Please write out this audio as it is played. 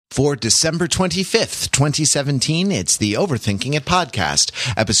For December 25th, 2017, it's the Overthinking It podcast,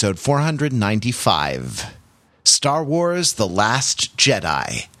 episode 495. Star Wars The Last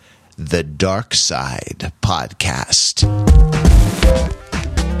Jedi, the Dark Side podcast.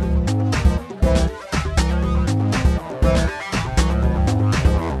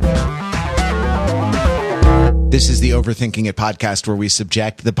 This is the Overthinking It podcast, where we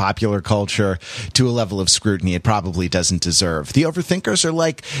subject the popular culture to a level of scrutiny it probably doesn't deserve. The Overthinkers are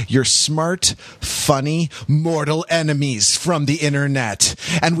like your smart, funny, mortal enemies from the internet.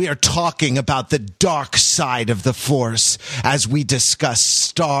 And we are talking about the dark side of the Force as we discuss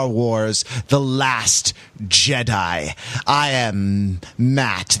Star Wars The Last Jedi. I am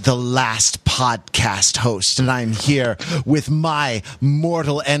Matt, the last podcast host, and I'm here with my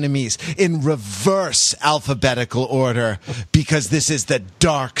mortal enemies in reverse alphabetical order, because this is the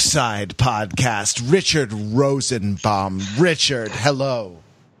Dark Side podcast. Richard Rosenbaum. Richard, hello.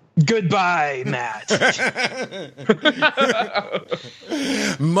 Goodbye, Matt.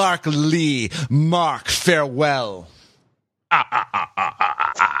 Mark Lee. Mark, farewell.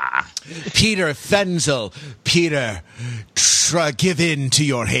 Peter Fenzel. Peter, give in to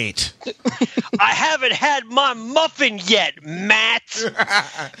your hate. I haven't had my muffin yet, Matt.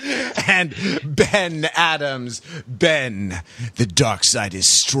 And Ben Adams. Ben, the dark side is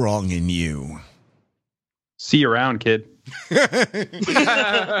strong in you. See you around, kid. All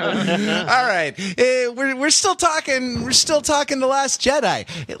right, we're still talking. We're still talking The Last Jedi.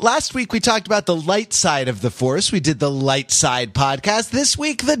 Last week we talked about the light side of the Force. We did the light side podcast. This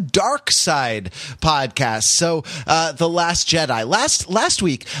week the dark side podcast. So The Last Jedi. Last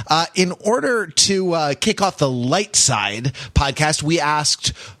week, in order to kick off the light side podcast, we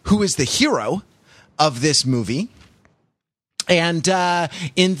asked who is the hero of this movie. And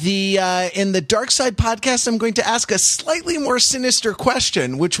in the Dark Side podcast, I'm going to ask a slightly more sinister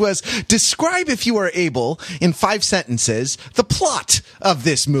question, which was, describe, if you are able, in 5 sentences, the plot of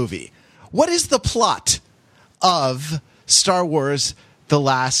this movie. What is the plot of Star Wars The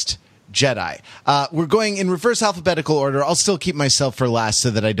Last Jedi? We're going in reverse alphabetical order. I'll still keep myself for last so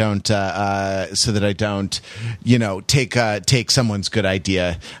that I don't, take someone's good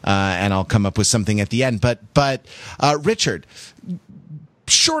idea, and I'll come up with something at the end. But Richard,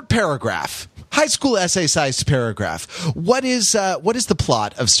 short paragraph, high school essay sized paragraph. What is the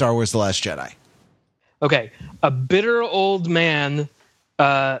plot of Star Wars: The Last Jedi? Okay, a bitter old man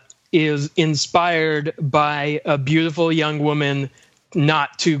is inspired by a beautiful young woman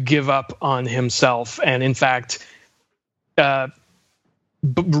not to give up on himself, and in fact,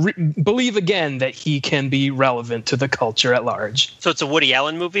 believe again that he can be relevant to the culture at large. So it's a Woody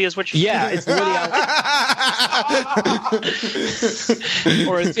Allen movie, is what you're Yeah, it's Woody Allen.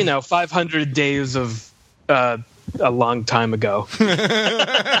 Or it's, 500 days of a long time ago.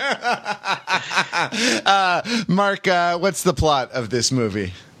 Mark, what's the plot of this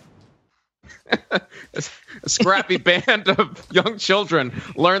movie? A scrappy band of young children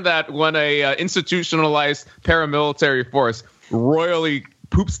learn that when a institutionalized paramilitary force royally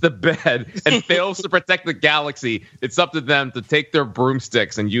poops the bed and fails to protect the galaxy, it's up to them to take their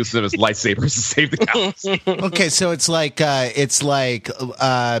broomsticks and use them as lightsabers to save the galaxy. Okay, so it's like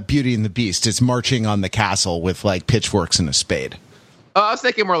Beauty and the Beast. It's marching on the castle with like pitchforks and a spade. I was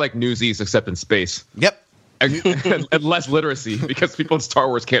thinking more like Newsies, except in space. Yep. And less literacy, because people in Star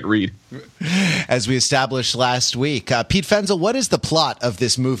Wars can't read. As we established last week, Pete Fenzel, what is the plot of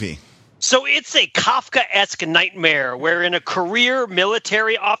this movie? So it's a Kafka-esque nightmare wherein a career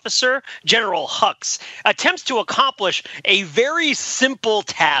military officer, General Hux, attempts to accomplish a very simple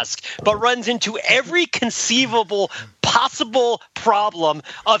task, but runs into every conceivable possible problem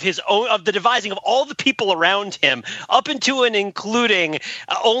of his own, of the devising of all the people around him, up into and including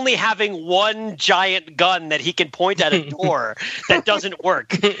only having one giant gun that he can point at a door that doesn't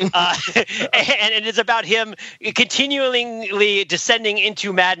work. And it's about him continually descending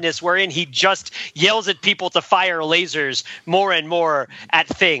into madness, wherein he just yells at people to fire lasers more and more at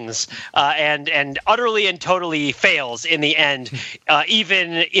things, and utterly and totally fails in the end,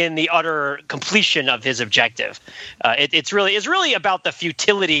 even in the utter completion of his objective. It's really about the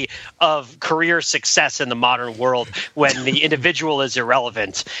futility of career success in the modern world when the individual is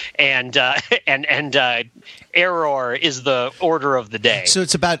irrelevant, and error is the order of the day. So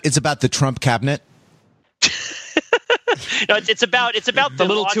it's about the Trump cabinet. No, it's about the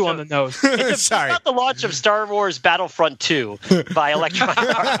little too on the nose. It's about the launch of Star Wars Battlefront 2 by Electronic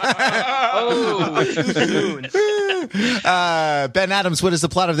Arts. Ben Adams, what is the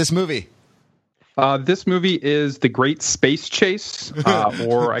plot of this movie? This movie is The Great Space Chase,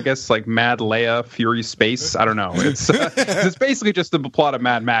 or I guess like Mad Leia Fury Space. I don't know. It's basically just the plot of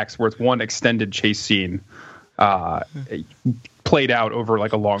Mad Max, where it's one extended chase scene played out over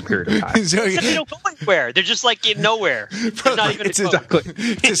like a long period of time. So, Except they don't go anywhere. They're just like in nowhere. They're not even it's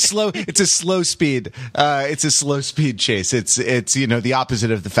a slow speed. It's a slow speed chase. It's the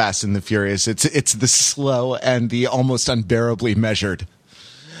opposite of the Fast and the Furious. It's the slow and the almost unbearably measured.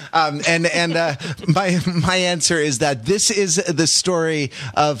 My answer is that this is the story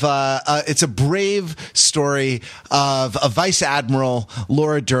of it's a brave story of a vice admiral,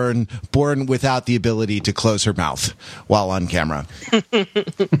 Laura Dern, born without the ability to close her mouth while on camera.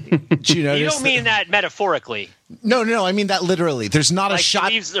 You don't mean that metaphorically. No. I mean that literally. There's not like a shot.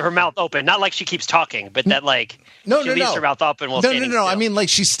 She leaves her mouth open, not like she keeps talking, but that like she leaves her mouth open while standing still. I mean like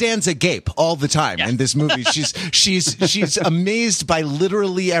she stands agape all the time in this movie. She's amazed by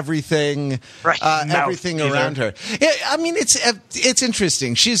literally everything, everything around her. Yeah, I mean it's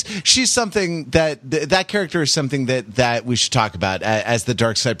interesting. She's something that character is something that we should talk about as the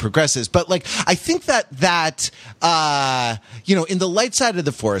dark side progresses. But like I think that in the light side of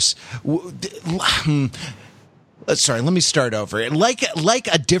the Force. Sorry, let me start over. Like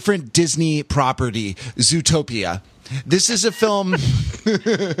a different Disney property, Zootopia. This is a film.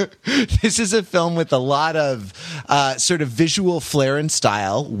 This is a film with a lot of sort of visual flair and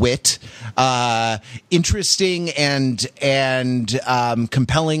style, wit, interesting and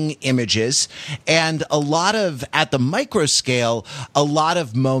compelling images, and a lot of, at the micro scale, a lot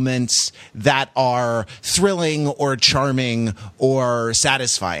of moments that are thrilling or charming or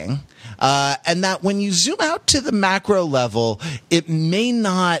satisfying. And that when you zoom out to the macro level, it may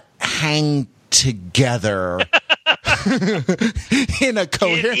not hang together in a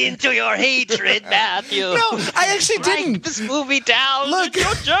coherent. Get into your hatred, Matthew. No, I actually didn't. Write this movie down. Look,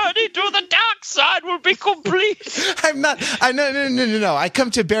 your journey to the dark side will be complete. I'm not. No. I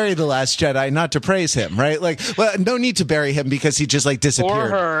come to bury The Last Jedi, not to praise him, right? Like, well, no need to bury him because he just like disappeared. Or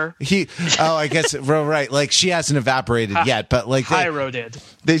her. I guess, right. Like, she hasn't evaporated yet, but like Hyro did.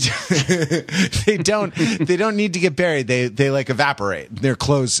 They don't need to get buried. They like evaporate. Their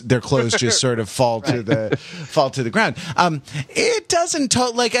clothes just sort of fall to the ground. It doesn't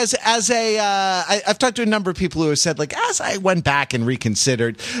like as a I've talked to a number of people who have said like as I went back and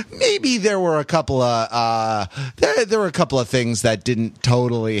reconsidered, maybe there were a couple of things that didn't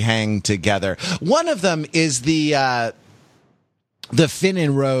totally hang together. One of them is the Finn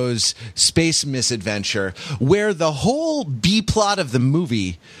and Rose space misadventure, where the whole B plot of the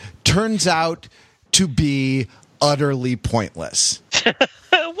movie turns out to be utterly pointless.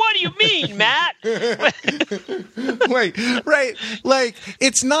 What do you mean, Matt? Wait, right. Like,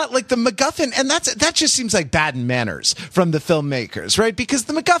 it's not like the MacGuffin, and that just seems like bad manners from the filmmakers, right? Because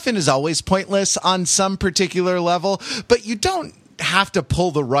the MacGuffin is always pointless on some particular level, but you don't have to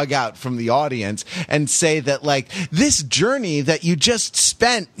pull the rug out from the audience and say that like this journey that you just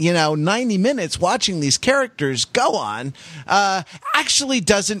spent 90 minutes watching these characters go on actually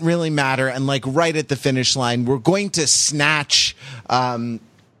doesn't really matter, and like right at the finish line we're going to snatch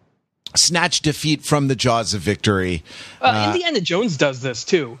defeat from the jaws of victory. Indiana Jones does this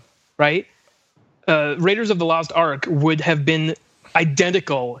too, right? Raiders of the Lost Ark would have been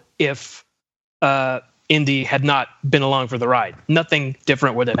identical if Indy had not been along for the ride. Nothing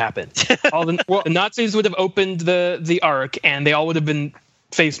different would have happened. The Nazis would have opened the Ark, and they all would have been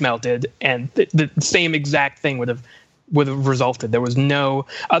face melted, and the same exact thing would have resulted. There was no,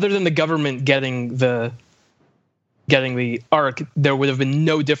 other than the government getting the Ark, there would have been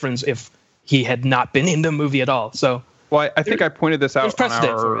no difference if he had not been in the movie at all. So, well, I think I pointed this out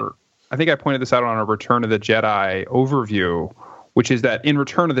on our Return of the Jedi overview, which is that in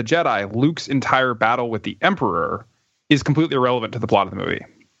Return of the Jedi, Luke's entire battle with the Emperor is completely irrelevant to the plot of the movie,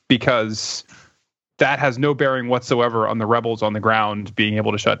 because that has no bearing whatsoever on the rebels on the ground being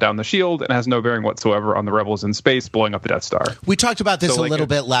able to shut down the shield, and has no bearing whatsoever on the rebels in space blowing up the Death Star. We talked about this a little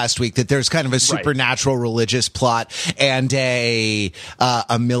bit last week, that there's kind of a supernatural religious plot and a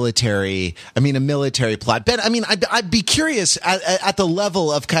military plot. Ben, I mean, I'd be curious at the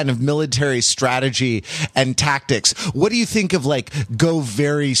level of kind of military strategy and tactics. What do you think of like go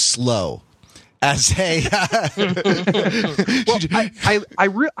very slow? As a well,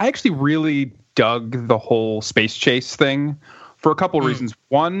 I actually really dug the whole space chase thing for a couple of reasons.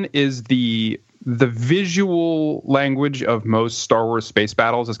 One is the visual language of most Star Wars space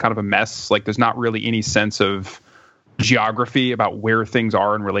battles is kind of a mess. Like, there's not really any sense of geography about where things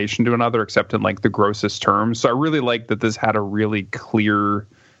are in relation to another, except in like the grossest terms. So I really like that this had a really clear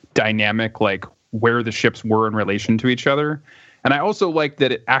dynamic, like where the ships were in relation to each other. And I also like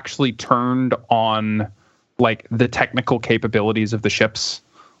that it actually turned on like the technical capabilities of the ships.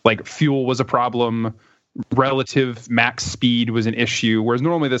 Like fuel was a problem, relative max speed was an issue, whereas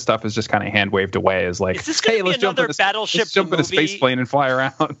normally this stuff is just kind of hand waved away as like, is this gonna be another Battleship let's jump in a space plane and fly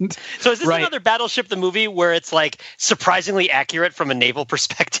around. So is this another Battleship the movie where it's like surprisingly accurate from a naval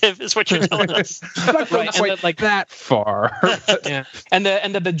perspective is what you're telling us? Not right, quite like that far. Yeah, and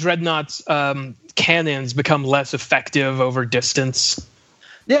the dreadnought's cannons become less effective over distance.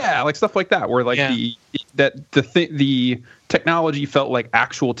 Yeah, like stuff like that, where like the technology felt like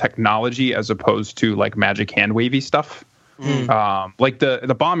actual technology as opposed to like magic hand wavy stuff. Like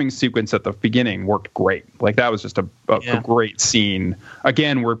the bombing sequence at the beginning worked great. Like that was just a great scene.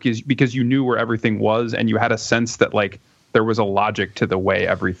 Again, where because you knew where everything was and you had a sense that like there was a logic to the way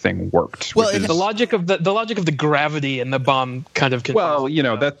everything worked. Well, the logic of the gravity and the bomb kind of. Well,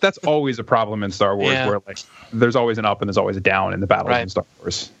 that's always a problem in Star Wars, where like there's always an up and there's always a down in the battles in Star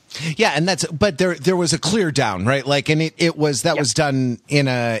Wars. Yeah, and but there was a clear down, right? Like, and it was done in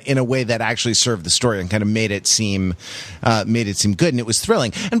a way that actually served the story and kind of made it seem good, and it was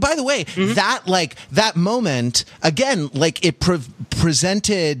thrilling. And by the way, that moment again, like it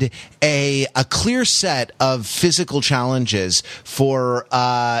presented a clear set of physical challenges for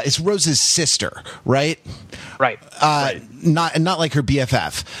it's Rose's sister, right? Right. Not like her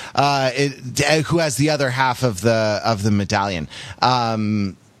BFF, who has the other half of the medallion.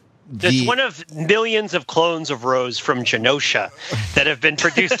 It's one of millions of clones of Rose from Genosha that have been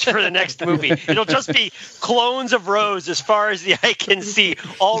produced for the next movie. It'll just be clones of Rose as far as the eye can see,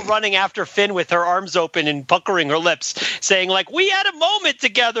 all running after Finn with her arms open and puckering her lips, saying like, "We had a moment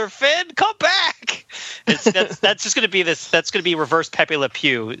together, Finn. Come back." That's just going to be this. That's going to be reverse Pepe Le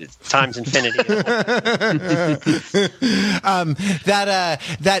Pew times infinity.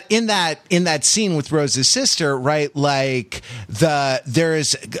 That in that scene with Rose's sister, right? Like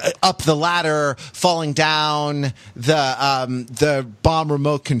there's up the ladder, falling down, the bomb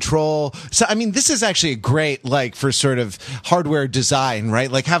remote control. So I mean, this is actually a great like for sort of hardware design,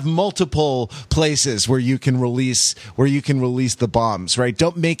 right? Like have multiple places where you can release the bombs, right?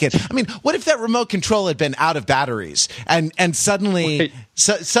 Don't make it. I mean, what if that remote control had been out of batteries and suddenly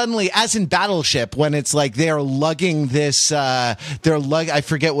as in Battleship when it's like they are lugging this I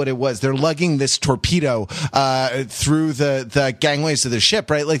forget what it was. They're lugging this torpedo through the gangways of the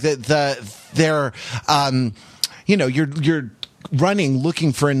ship, right? Like they're you're running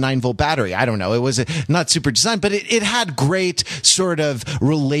looking for a 9-volt battery. I don't know. It was not super designed, but it had great sort of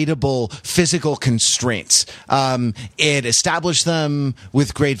relatable physical constraints. It established them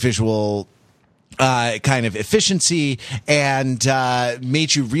with great visual kind of efficiency and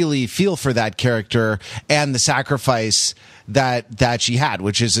made you really feel for that character and the sacrifice that she had,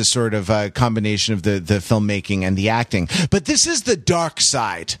 which is a sort of a combination of the filmmaking and the acting. But this is the dark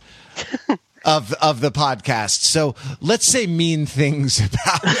side of the podcast. So let's say mean things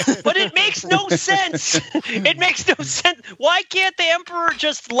about it. But it makes no sense. It makes no sense. Why can't the Emperor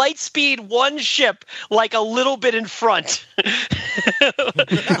just light speed one ship like a little bit in front?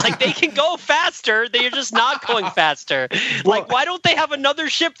 Like they can go faster. They're just not going faster. Like why don't they have another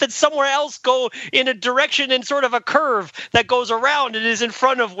ship that's somewhere else go in a direction in sort of a curve that goes around and is in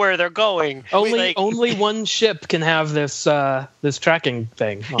front of where they're going? Only one ship can have this tracking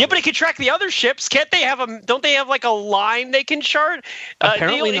thing. Yeah, but it can track the other ships. Can't they have don't they have like a line they can chart?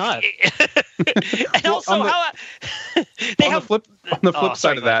 Apparently not. And also on the flip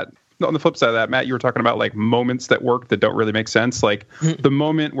side of that, Matt, you were talking about like moments that work that don't really make sense. Like the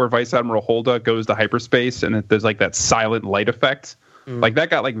moment where Vice Admiral Holda goes to hyperspace and there's like that silent light effect, like that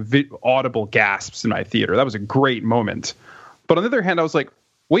got like audible gasps in my theater. That was a great moment. But on the other hand, I was like,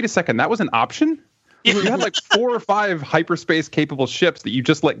 wait a second, that was an option? You had like 4 or 5 hyperspace capable ships that you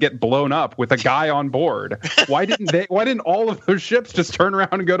just let get blown up with a guy on board. Why didn't all of those ships just turn around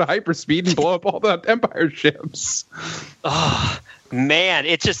and go to hyperspeed and blow up all the Empire ships? Oh, man,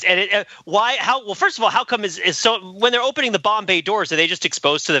 it's just well, first of all, how come is so when they're opening the bomb bay doors, are they just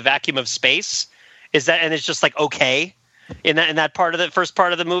exposed to the vacuum of space? Is that and it's just like okay? In that part of the first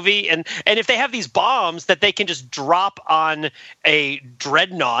part of the movie, and if they have these bombs that they can just drop on a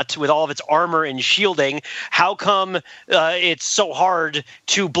dreadnought with all of its armor and shielding, how come it's so hard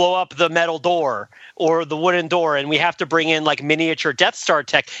to blow up the metal door or the wooden door, and we have to bring in like miniature Death Star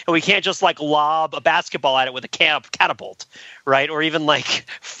tech, and we can't just like lob a basketball at it with a catapult, right? Or even like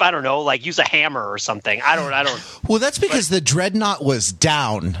I don't know, like use a hammer or something. I don't. Well, that's because the dreadnought was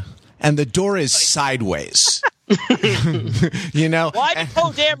down and the door is sideways. Why did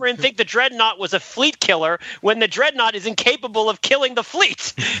Poe Dameron think the dreadnought was a fleet killer when the dreadnought is incapable of killing the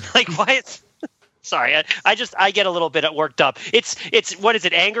fleet? Like, why? Sorry, I get a little bit worked up. It's what is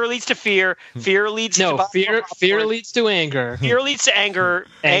it? Anger leads to fear. Fear leads to fear leads to anger. Fear leads to anger.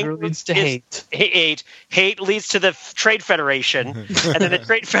 Anger leads to hate. Hate leads to the Trade Federation, and then the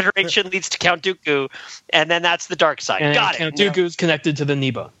Trade Federation leads to Count Dooku, and then that's the dark side. And Got Count it. Dooku's connected to the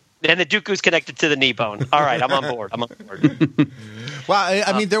knee bone. And the Dooku's connected to the knee bone. All right, I'm on board. Well,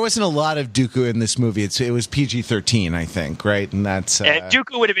 I mean, there wasn't a lot of Dooku in this movie. It was PG-13, I think, right? And that's and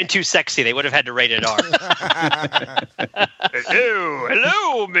Dooku would have been too sexy. They would have had to rate it R.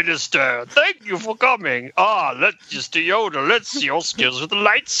 Hello, Minister. Thank you for coming. Mr. Yoda, let's see your skills with the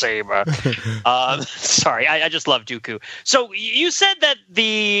lightsaber. Sorry, I just love Dooku. So you said that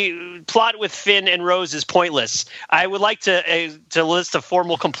the plot with Finn and Rose is pointless. I would like to list a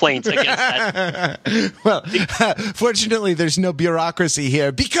formal complaint against that. Well, fortunately, there's no bureaucracy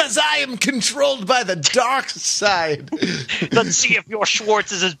here because I am controlled by the dark side. Let's see if your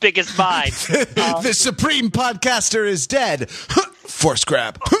Schwartz is as big as mine. The supreme podcaster is dead. Force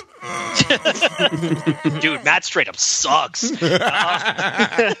grab. Dude, Matt straight up sucks.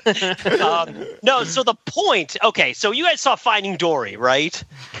 No, so the point. Okay, so you guys saw Finding Dory, right?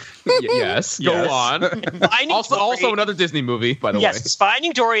 Yes. Go on. Also another Disney movie, by the way. Yes,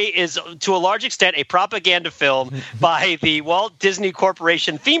 Finding Dory is to a large extent a propaganda film by the Walt Disney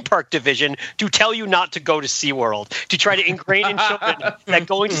Corporation theme park division to tell you not to go to SeaWorld, to try to ingrain in children that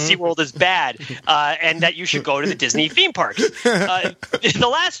going to SeaWorld is bad and that you should go to the Disney theme parks. The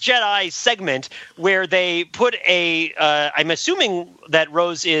Last Jedi segment where they put I'm assuming that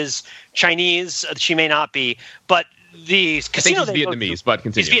Rose is Chinese, she may not be, but the casino. I think she's Vietnamese, but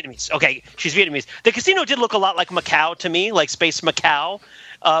continue. She's Vietnamese. Okay, she's Vietnamese. The casino did look a lot like Macau to me, like Space Macau.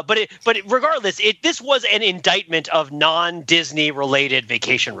 But regardless, this was an indictment of non-Disney related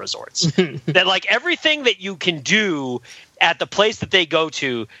vacation resorts. That like everything that you can do at the place that they go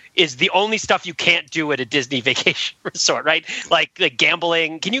to is the only stuff you can't do at a Disney vacation resort, right? Like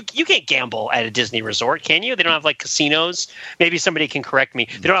gambling. You can't gamble at a Disney resort, can you? They don't have like casinos. Maybe somebody can correct me.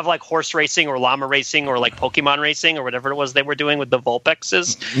 They don't have like horse racing or llama racing or like Pokemon racing or whatever it was they were doing with the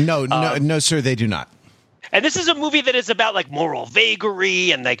Vulpexes. No, sir, they do not. And this is a movie that is about like moral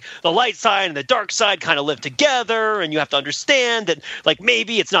vagary and like the light side and the dark side kind of live together. And you have to understand that like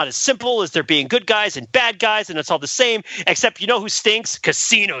maybe it's not as simple as there being good guys and bad guys and it's all the same, except you know who stinks?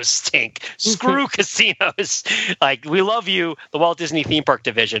 Casinos stink. Screw casinos. Like we love you, the Walt Disney Theme Park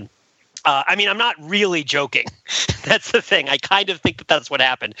Division. I mean, I'm not really joking. That's the thing. I kind of think that that's what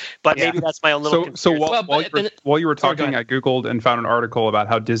happened, but maybe that's my own little. So while you were talking, I Googled and found an article about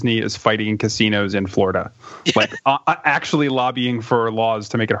how Disney is fighting casinos in Florida, like actually lobbying for laws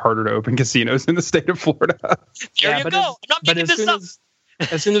to make it harder to open casinos in the state of Florida. There you go. I'm not making this up.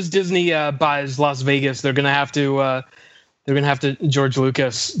 As soon as Disney buys Las Vegas, they're gonna have to George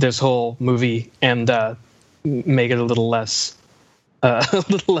Lucas this whole movie and make it a little less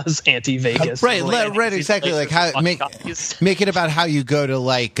anti-Vegas. Right, exactly. Like how make it about how you go to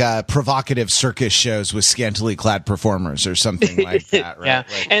like provocative circus shows with scantily clad performers or something like that. Right? Yeah,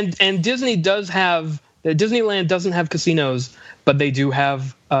 Like, and Disneyland doesn't have casinos, but they do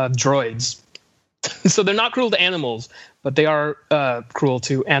have droids. So they're not cruel to animals, but they are cruel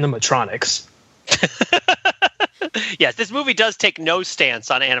to animatronics. Yes, this movie does take no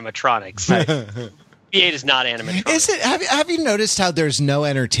stance on animatronics. BB-8 is not animatronic. Is it? Have you noticed how there's no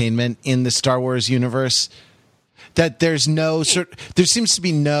entertainment in the Star Wars universe? That there's no there seems to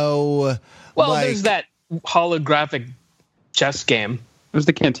be no. Well, there's that holographic chess game. There's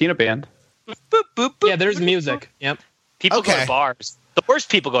the Cantina Band. Boop, boop, boop, yeah, there's music. Yep. People go to bars. The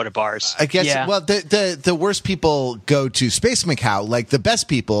worst people go to bars. I guess. Yeah. Well, the worst people go to Space Macau. Like the best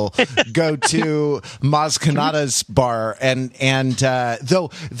people go to Maz Kanata's bar, and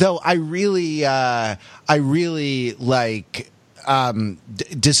though I really like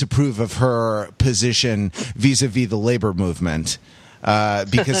disapprove of her position vis-a-vis the labor movement.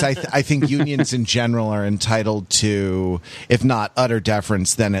 Because I think unions in general are entitled to, if not utter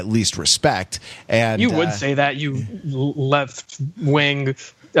deference, then at least respect. And you would say that, you left-wing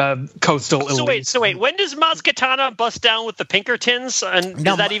coastal elite. So wait. When does Maz Kanata bust down with the Pinkertons? And is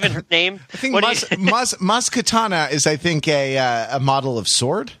that even her name? I think Maz Kanata is, I think, a model of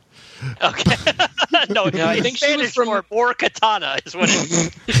sword. Okay. No, I think she was from or katana is what it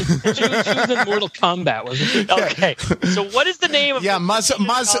is. she was in Mortal Kombat, wasn't she? Okay. So what is the name of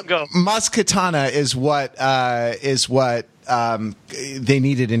Maz Katana is what they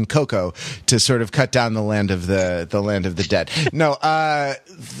needed in Coco to sort of cut down the land of the dead. No,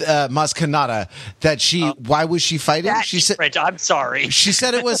 Maz Kanata. That why was she fighting? She said, French. I'm sorry. She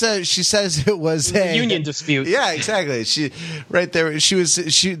said it was she says it was a union dispute. Yeah, exactly.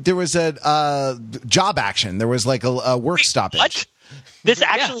 There was a job action. There was like a work stoppage. What? This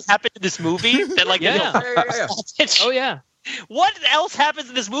actually happened in this movie? That Oh yeah. What else happens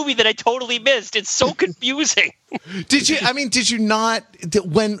in this movie that I totally missed? It's so confusing. Did you not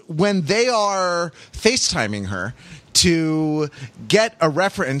when they are FaceTiming her to get a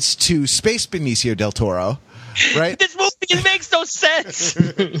reference to Space Benicio del Toro, right? This movie makes no sense.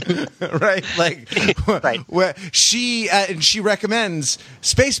 Right? Like, right. Where she recommends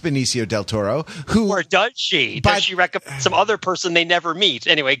Space Benicio del Toro, or does she? Does she recommend some other person they never meet?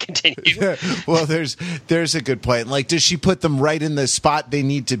 Anyway, continue. Well, there's a good point. Like, does she put them right in the spot they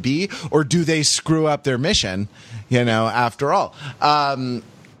need to be, or do they screw up their mission? After all.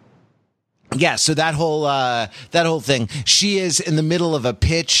 Yeah, so that whole thing. She is in the middle of a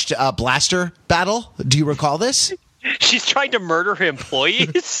pitched blaster battle. Do you recall this? She's trying to murder her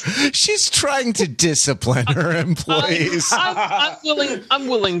employees. She's trying to discipline her employees. I'm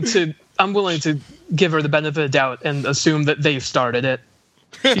willing to give her the benefit of the doubt and assume that they started it.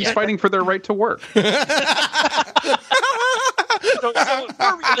 She's fighting for their right to work. So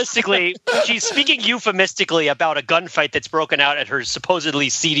more realistically, she's speaking euphemistically about a gunfight that's broken out at her supposedly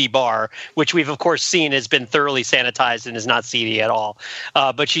seedy bar, which we've of course seen has been thoroughly sanitized and is not seedy at all.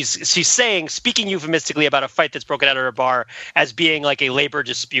 But she's speaking euphemistically about a fight that's broken out at her bar as being like a labor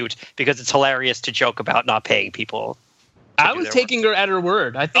dispute because it's hilarious to joke about not paying people. I was taking her at her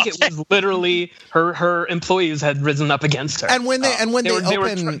word. I think it was literally her employees had risen up against her. And when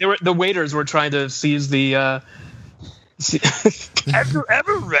the waiters were trying to seize the. Have you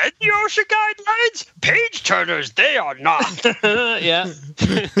ever read the OSHA guidelines? Page turners, they are not. Yeah.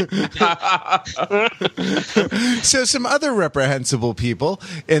 So some other reprehensible people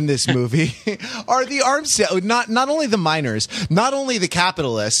in this movie are the arms. Not only the miners, not only the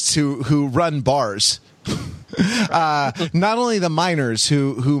capitalists who run bars. Not only the miners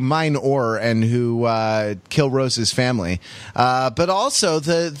who mine ore and who kill Rose's family, but also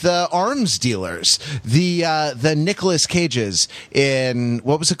the arms dealers, the Nicolas Cages in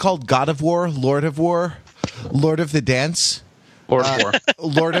what was it called? God of War, Lord of War, Lord of the Dance. Lord of War.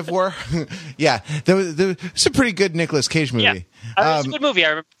 Lord of War. Yeah, there was a pretty good Nicolas Cage movie. Yeah. It was a good movie. I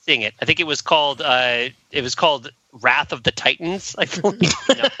remember seeing it. I think it was called Wrath of the Titans, I believe.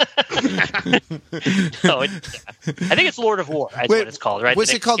 I think it's Lord of War. That's what it's called, right?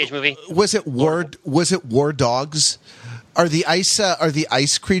 Was it called? Cage movie? Was it War Dogs? Are the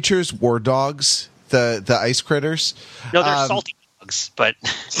ice creatures war dogs? The ice critters? No, they're salty dogs, but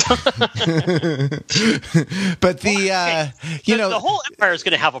the whole empire is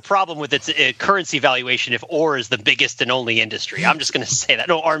going to have a problem with its currency valuation if ore is the biggest and only industry. I'm just going to say that.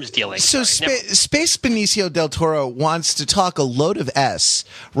 No arms dealing. So Space Benicio del Toro wants to talk a load of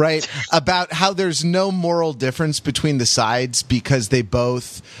right, about how there's no moral difference between the sides because they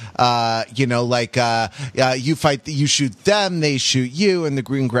both, you fight, you shoot them, they shoot you, and the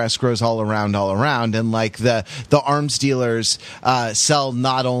green grass grows all around, and like the arms dealers sell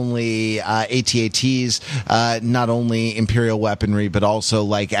not only AT-ATs, not only Imperial weaponry, but also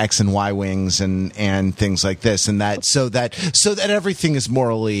like X and Y wings and things like this, and that so that everything is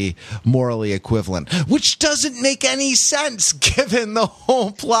morally equivalent, which doesn't make any sense given the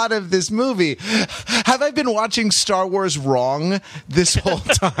whole plot of this movie. Have I been watching Star Wars wrong this whole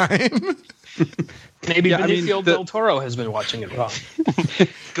time? Maybe Benicio del Toro has been watching it wrong.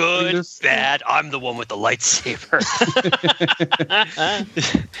 Good, bad. I'm the one with the lightsaber.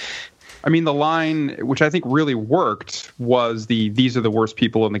 I mean, the line, which I think really worked, was these are the worst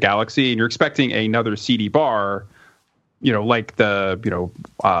people in the galaxy, and you're expecting another seedy bar, like the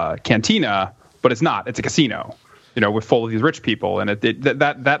cantina, but it's not. It's a casino, with full of these rich people, and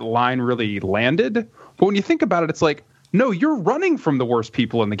that line really landed. But when you think about it, it's like, no, you're running from the worst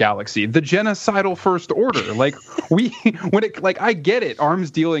people in the galaxy, the genocidal First Order. Like I get it. Arms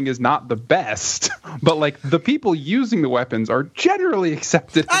dealing is not the best, but like the people using the weapons are generally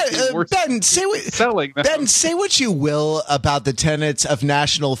accepted. Ben, say what you will about the tenets of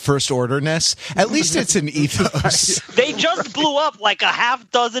national First Orderness. At least it's an ethos. They just blew up like a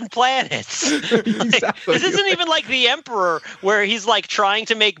half dozen planets. Exactly. This isn't even like the Emperor, where he's like trying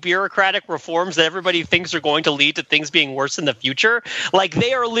to make bureaucratic reforms that everybody thinks are going to lead to things being being worse in the future. Like,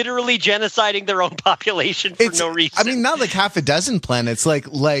 they are literally genociding their own population for no reason. I mean, not like half a dozen planets,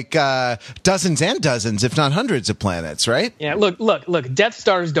 like dozens and dozens, if not hundreds of planets, right? Yeah, look. Death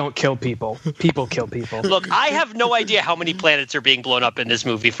Stars don't kill people. People kill people. Look, I have no idea how many planets are being blown up in this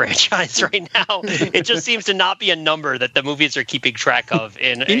movie franchise right now. It just seems to not be a number that the movies are keeping track of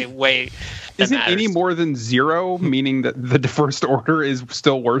in a way that Is it matters. any more than 0, meaning that the First Order is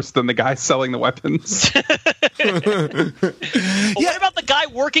still worse than the guy selling the weapons? What about the guy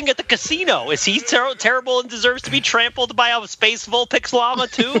working at the casino? Is he terrible and deserves to be trampled by a space Vulpix llama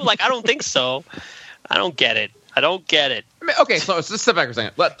too? Like, I don't think so. I don't get it. I mean, okay, so let's just step back for a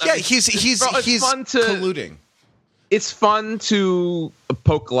second. He's fun to colluding. It's fun to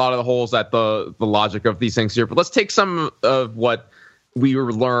poke a lot of the holes at the logic of these things here, but let's take some of what we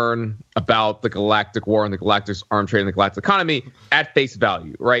learn about the Galactic War and the Galactic arms trade and the Galactic economy at face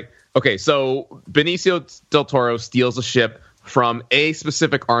value, right? Okay, so Benicio del Toro steals a ship from a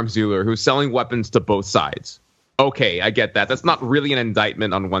specific arms dealer who's selling weapons to both sides. Okay, I get that. That's not really an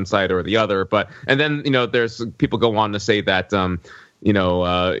indictment on one side or the other, and then there's people go on to say that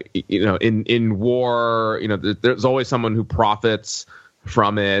in war, there's always someone who profits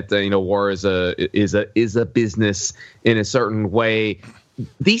from it. War is a business in a certain way.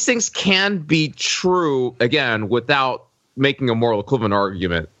 These things can be true again without making a moral equivalent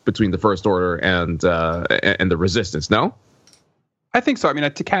argument between the First Order and the Resistance. No, I think so. I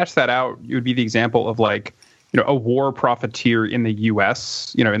mean, to cash that out, it would be the example of a war profiteer in the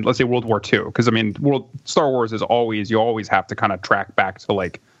U.S., in let's say World War II. Because, I mean, Star Wars is you always have to kind of track back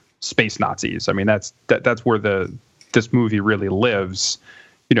to, space Nazis. I mean, that's where this movie really lives.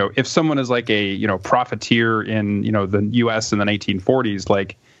 If someone is a profiteer in, the U.S. in the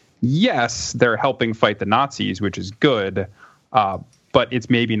 1940s, yes, they're helping fight the Nazis, which is good, but it's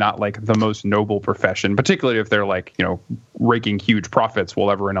maybe not, the most noble profession, particularly if they're, raking huge profits while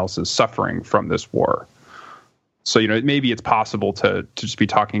everyone else is suffering from this war. So, maybe it's possible to just be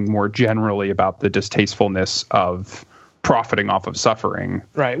talking more generally about the distastefulness of profiting off of suffering.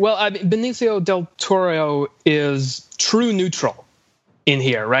 Right. Well, Benicio del Toro is true neutral in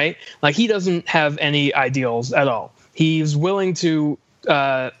here, right? He doesn't have any ideals at all. He's willing to,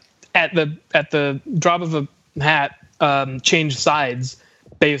 at the drop of a hat, change sides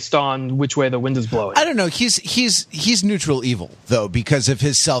based on which way the wind is blowing. I don't know. He's neutral evil though because of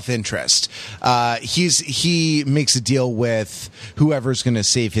his self-interest. He makes a deal with whoever's going to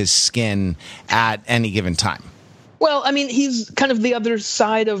save his skin at any given time. Well, I mean, he's kind of the other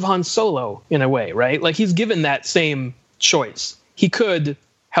side of Han Solo in a way, right? He's given that same choice. He could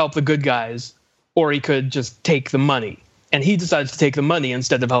help the good guys, or he could just take the money, and he decides to take the money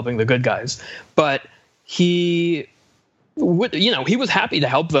instead of helping the good guys. But he he was happy to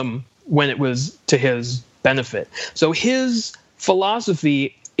help them when it was to his benefit. So his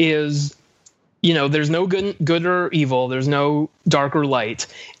philosophy is, there's no good or evil, there's no dark or light,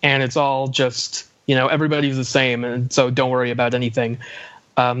 and it's all just, everybody's the same, and so don't worry about anything.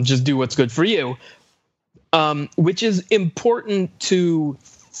 Just do what's good for you, which is important to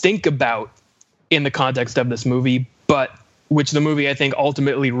think about in the context of this movie, but which the movie, I think,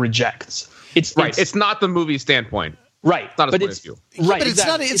 ultimately rejects. It's not the movie's standpoint. Right. It's not his point of view. Right. But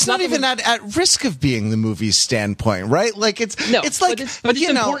exactly. it's not even at risk of being the movie's standpoint, right? But it's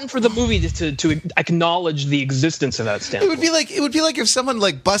important for the movie to acknowledge the existence of that standpoint. It would be like if someone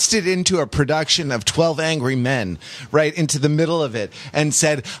busted into a production of 12 Angry Men, right, into the middle of it and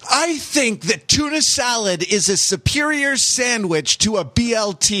said, "I think that tuna salad is a superior sandwich to a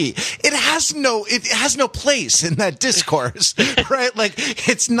BLT." It has no place in that discourse, right?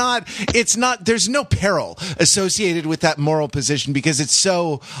 It's not there's no peril associated with that moral position because it's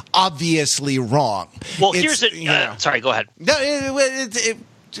so obviously wrong. Well, sorry, go ahead. No, here's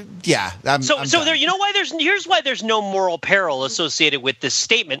why there's no moral peril associated with this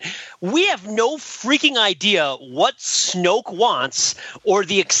statement. We have no freaking idea what Snoke wants or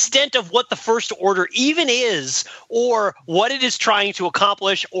the extent of what the First Order even is or what it is trying to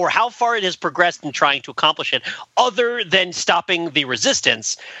accomplish or how far it has progressed in trying to accomplish it other than stopping the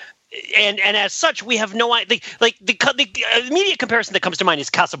Resistance. And as such, we have no idea. The immediate comparison that comes to mind is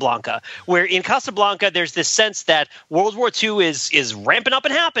Casablanca, where in Casablanca there's this sense that World War II is ramping up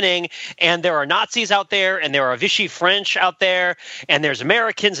and happening, and there are Nazis out there, and there are Vichy French out there, and there's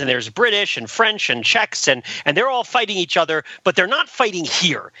Americans, and there's British and French and Czechs, and they're all fighting each other, but they're not fighting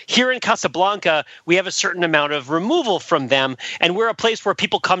here. Here in Casablanca, we have a certain amount of removal from them, and we're a place where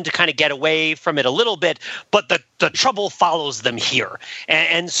people come to kind of get away from it a little bit, but the the trouble follows them here.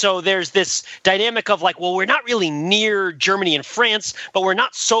 And so there's this dynamic of like, well, we're not really near Germany and France, but we're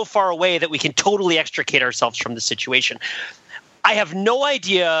not so far away that we can totally extricate ourselves from the situation. I have no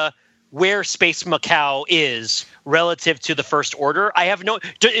idea where Space Macau is relative to the First Order. I have no.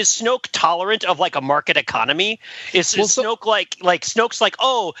 Is Snoke tolerant of like a market economy? Is Snoke like Snoke's like,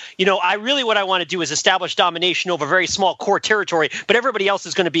 oh, what I want to do is establish domination over a very small core territory, but everybody else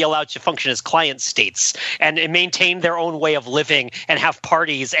is going to be allowed to function as client states and maintain their own way of living and have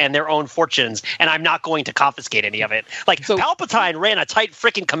parties and their own fortunes, and I'm not going to confiscate any of it. Like Palpatine ran a tight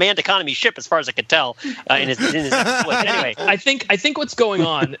freaking command economy ship, as far as I could tell. Anyway, I think what's going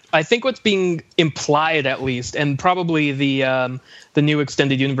on. I think what's being implied, at least, and probably the new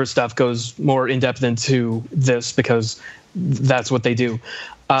extended universe stuff goes more in depth into this because that's what they do.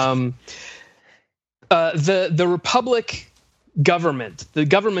 The Republic government, the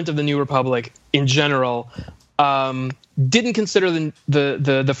government of the New Republic in general, didn't consider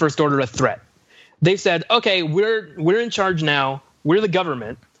the First Order a threat. They said, okay, we're in charge now. We're the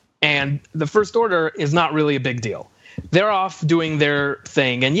government, and the First Order is not really a big deal. They're off doing their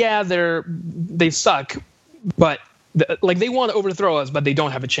thing, and yeah, they suck, but they want to overthrow us, but they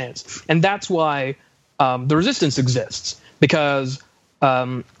don't have a chance. And that's why the Resistance exists, because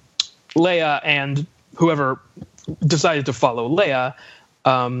Leia and whoever decided to follow Leia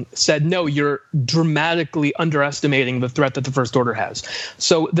said, no, you're dramatically underestimating the threat that the First Order has.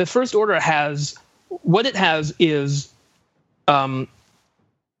 So the First Order has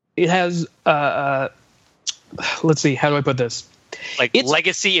let's see, how do I put this? It's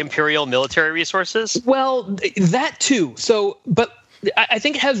legacy imperial military resources? Well, that too. So, but I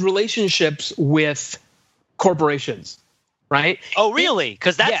think it has relationships with corporations, right? Oh, really?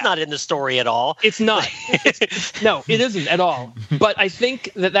 Because that's not in the story at all. It's not. No, it isn't at all. But I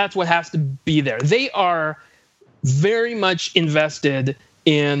think that's what has to be there. They are very much invested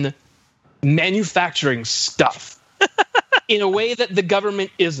in manufacturing stuff in a way that the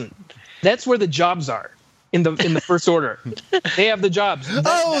government isn't. That's where the jobs are. In the First Order, they have the jobs.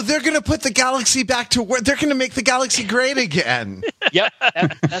 They're going to put the galaxy back to work. They're going to make the galaxy great again. Yep,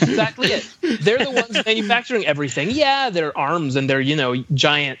 that's exactly it. They're the ones manufacturing everything. Yeah, their arms and their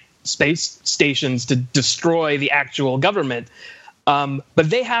giant space stations to destroy the actual government. But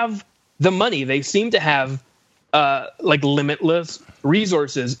they have the money. They seem to have limitless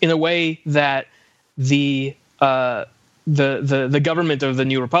resources in a way that the government of the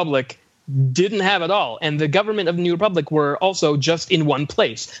New Republic didn't have at all. And the government of the New Republic were also just in one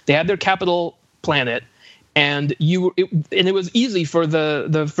place. They had their capital planet, and it was easy for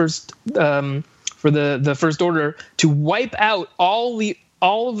the First Order to wipe out all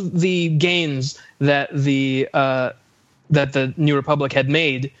of the gains that the New Republic had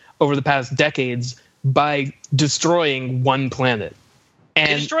made over the past decades by destroying one planet. And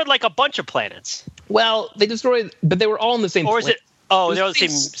they destroyed like a bunch of planets. Well, they destroyed, but they were all in the same. Or is it? Oh, they're the same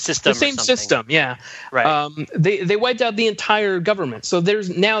system. The same system, yeah. Right. They wiped out the entire government, so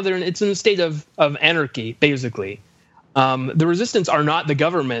it's in a state of anarchy, basically. The Resistance are not the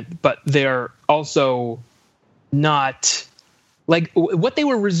government, but they're also not what they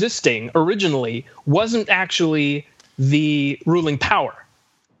were resisting originally wasn't actually the ruling power.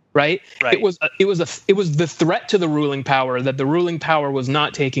 Right. It was the threat to the ruling power that the ruling power was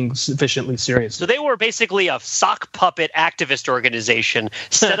not taking sufficiently seriously. So they were basically a sock puppet activist organization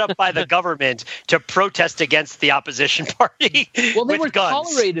set up by the government to protest against the opposition party. Well, they were guns.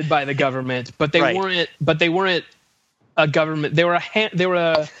 Tolerated by the government, but they weren't. But they weren't a government. They were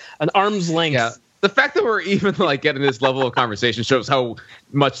an arm's length. Yeah. The fact that we're even getting this level of conversation shows how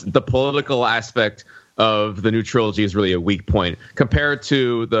much the political aspect of the new trilogy is really a weak point compared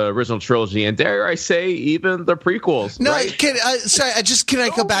to the original trilogy, and dare I say, even the prequels. No, right? can I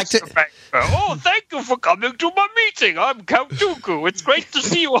go back to? Oh, thank you for coming to my meeting. I'm Count Dooku. It's great to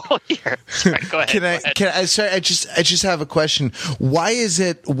see you all here. Sorry, go ahead. I just have a question. Why does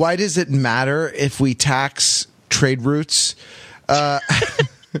it matter if we tax trade routes? Blow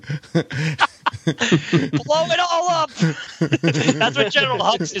it all up. That's what General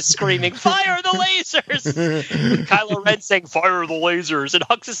Hux is screaming. Fire the lasers. Kylo Ren saying, fire the lasers. And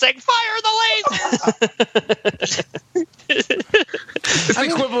Hux is saying, fire the lasers. It's the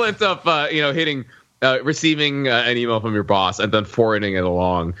equivalent of, receiving an email from your boss and then forwarding it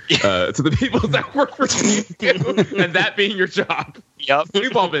along to the people that work for you, and that being your job. Yep.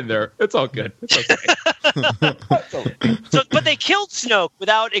 We've all been there. It's all good. It's okay. So, but they killed Snoke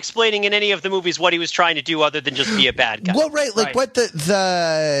without explaining in any of the movies what he was trying to do other than just be a bad guy. Well, right, like Right. what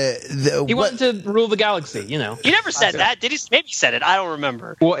the He what, wanted to rule the galaxy, you know. He never said that. Did he? Maybe he said it. I don't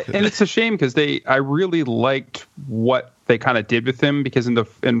remember. Well, and it's a shame because I really liked what they kind of did with him, because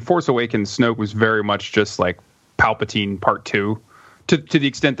in Force Awakens, Snoke was very much just like Palpatine Part 2. To the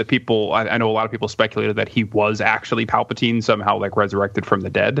extent that people, I know a lot of people speculated that he was actually Palpatine, somehow like resurrected from the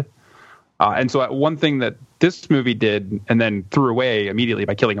dead. And so one thing that this movie did and then threw away immediately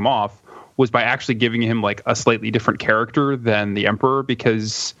by killing him off was by actually giving him like a slightly different character than the Emperor,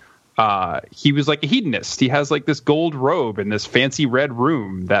 because he was like a hedonist. He has like this gold robe in this fancy red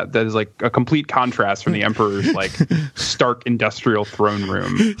room that is like a complete contrast from the Emperor's like stark industrial throne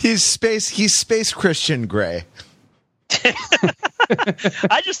room. he's space Christian Grey.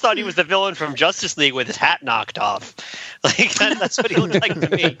 I just thought he was the villain from Justice League with his hat knocked off. Like that's what he looked like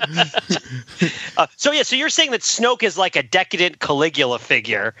to me. So you're saying that Snoke is like a decadent Caligula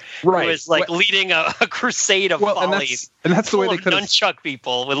figure, Right. who is like leading a crusade of folly. And that's the way full they of could have. nunchuck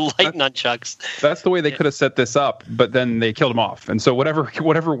people with light nunchucks. That's the way they could have set this up, but then they killed him off. And so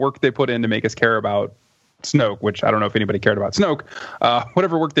whatever work they put in to make us care about Snoke, which I don't know if anybody cared about Snoke,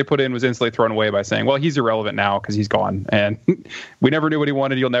 whatever work they put in was instantly thrown away by saying, well, he's irrelevant now because he's gone. And we never knew what he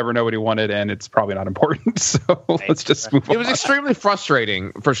wanted. You'll never know what he wanted. And it's probably not important. So let's just move on. It was extremely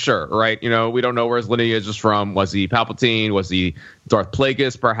frustrating, for sure, right? You know, we don't know where his lineage is from. Was he Palpatine? Was he Darth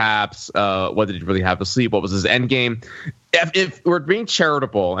Plagueis, perhaps? What did he really have to sleep? What was his end game? If we're being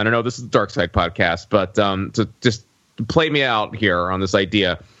charitable, and I know this is the Dark Side podcast, but to just play me out here on this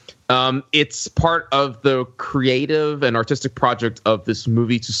idea, it's part of the creative and artistic project of this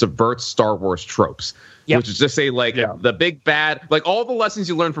movie to subvert Star Wars tropes. Yep. Which is just say like the big bad, like all the lessons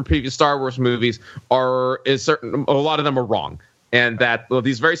you learn from previous Star Wars movies a lot of them are wrong. And that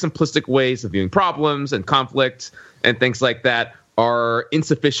these very simplistic ways of viewing problems and conflict and things like that are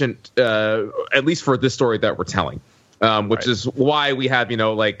insufficient, at least for this story that we're telling. Which is why we have,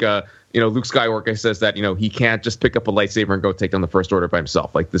 Luke Skywalker says that, he can't just pick up a lightsaber and go take down the First Order by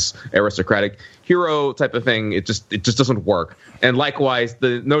himself, like this aristocratic hero type of thing. It just doesn't work. And likewise,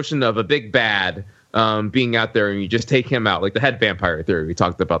 the notion of a big bad being out there and you just take him out, like the head vampire theory. We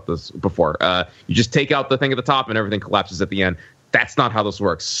talked about this before. You just take out the thing at the top and everything collapses at the end. That's not how this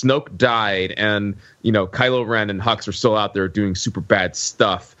works. Snoke died, and Kylo Ren and Hux are still out there doing super bad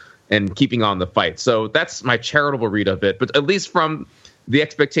stuff and keeping on the fight. So that's my charitable read of it. But at least from the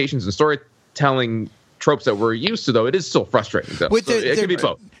expectations and storytelling tropes that we're used to, though, it is still frustrating. Though. So it could be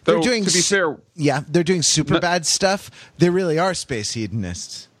both. They're So, doing to be fair, they're doing super bad stuff. They really are space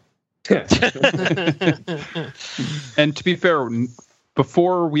hedonists. And to be fair,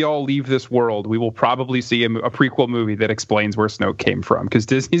 before we all leave this world, we will probably see a prequel movie that explains where Snoke came from, because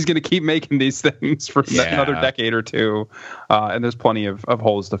Disney's going to keep making these things for another decade or two, and there's plenty of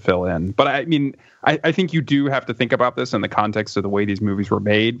holes to fill in. But I mean, I think you do have to think about this in the context of the way these movies were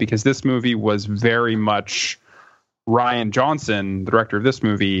made, because this movie was very much Rian Johnson, the director of this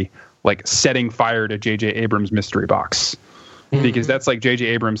movie, like setting fire to J.J. Abrams' mystery box. Because that's like J.J.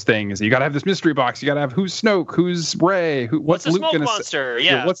 Abrams' thing, is you got to have this mystery box. You got to have who's Snoke, who's Rey, what's a Luke smoke gonna monster? say?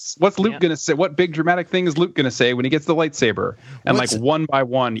 Yeah. What's Luke gonna say? What big dramatic thing is Luke gonna say when he gets the lightsaber? And What's- like one by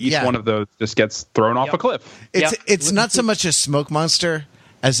one, each one of those just gets thrown off a cliff. It's not so much a smoke monster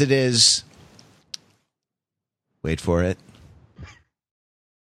as it is. Wait for it.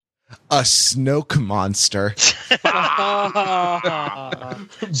 A Snoke monster. So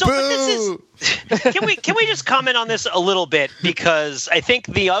but this is, can we just comment on this a little bit, because I think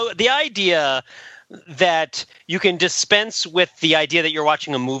the idea that you can dispense with the idea that you're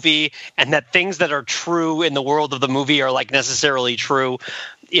watching a movie and that things that are true in the world of the movie are like necessarily true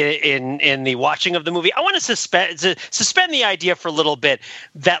in the watching of the movie. I want to suspend the idea for a little bit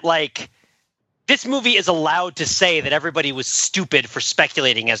that like this movie is allowed to say that everybody was stupid for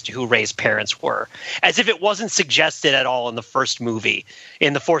speculating as to who Rey's parents were, as if it wasn't suggested at all in the first movie,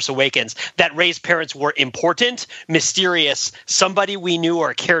 in The Force Awakens, that Rey's parents were important, mysterious, somebody we knew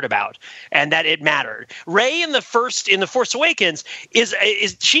or cared about, and that it mattered. Rey in the Force Awakens is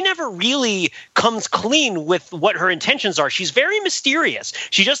she never really comes clean with what her intentions are. She's very mysterious.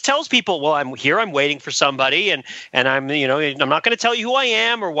 She just tells people, "Well, I'm here. I'm waiting for somebody, and I'm I'm not going to tell you who I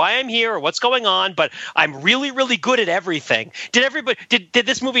am or why I'm here or what's going on. But I'm really, really good at everything." Did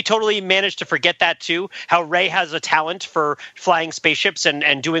this movie totally manage to forget that too? How Rey has a talent for flying spaceships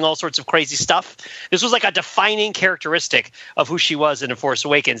and doing all sorts of crazy stuff. This was like a defining characteristic of who she was in The Force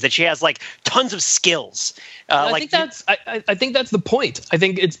Awakens, that she has like tons of skills. I think that's the point. I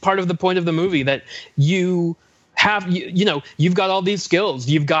think it's part of the point of the movie that you you've got all these skills.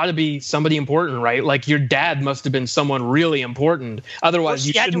 You've got to be somebody important, right? Like your dad must have been someone really important. Otherwise,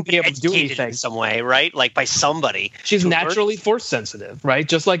 you shouldn't be able to do anything in some way, right? Like by somebody. She's naturally force sensitive, right?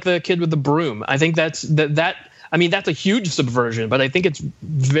 Just like the kid with the broom. I think that's a huge subversion, but I think it's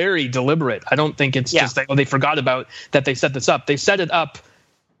very deliberate. I don't think it's just they forgot about that. They set this up. They set it up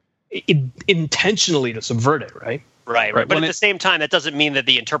intentionally to subvert it, right? Right. But at the same time, that doesn't mean that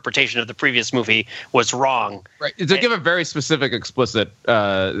the interpretation of the previous movie was wrong. Right. To give a very specific, explicit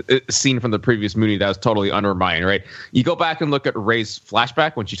scene from the previous movie that was totally undermined, right? You go back and look at Rey's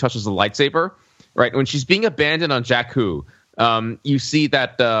flashback when she touches the lightsaber, right? When she's being abandoned on Jakku, you see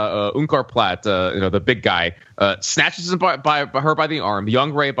that Unkar Platt, the big guy, snatches her by the arm,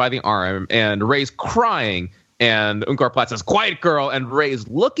 young Rey by the arm, and Rey's crying. And Unkar Platt says, "Quiet, girl." And Rey is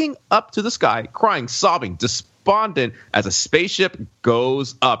looking up to the sky, crying, sobbing, despondent as a spaceship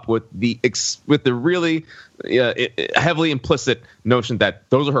goes up with the really heavily implicit notion that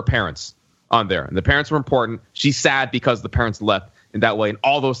those are her parents on there. And the parents were important. She's sad because the parents left in that way. And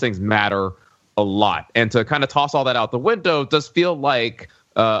all those things matter a lot. And to kind of toss all that out the window does feel like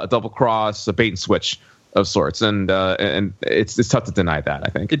a double cross, a bait and switch of sorts, and it's tough to deny that. I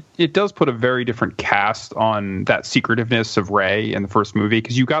think it does put a very different cast on that secretiveness of Rey in the first movie,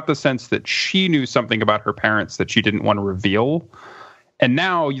 because you got the sense that she knew something about her parents that she didn't want to reveal, and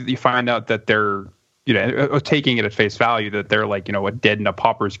now you find out that they're taking it at face value that they're like dead in a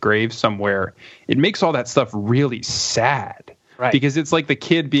pauper's grave somewhere. It makes all that stuff really sad. Right. Because it's like the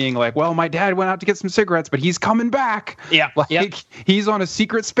kid being like, well, my dad went out to get some cigarettes, but he's coming back. Yeah. He's on a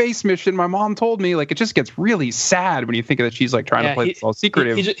secret space mission. My mom told me. Like, it just gets really sad when you think that she's like trying to play this all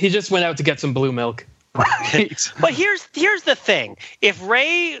secretive. He just went out to get some blue milk. Right. But here's the thing. If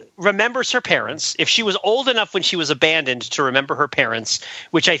Rey remembers her parents, if she was old enough when she was abandoned to remember her parents,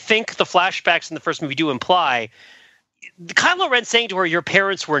 which I think the flashbacks in the first movie do imply, Kylo Ren saying to her, "Your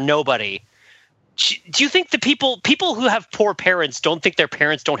parents were nobody." Do you think the people who have poor parents don't think their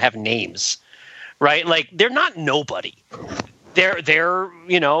parents don't have names, right? Like, they're not nobody. They're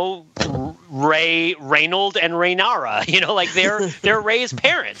Rey, Reynold, and Reynara. Like they're Rey's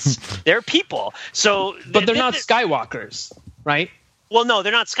parents. They're people. So, but they're not Skywalkers, right? Well, no,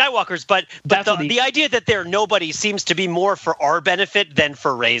 they're not Skywalkers, but the idea that they're nobody seems to be more for our benefit than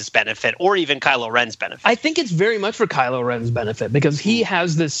for Rey's benefit, or even Kylo Ren's benefit. I think it's very much for Kylo Ren's benefit, because he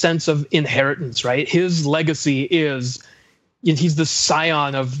has this sense of inheritance, right? His legacy is he's the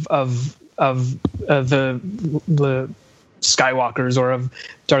scion of the Skywalkers, or of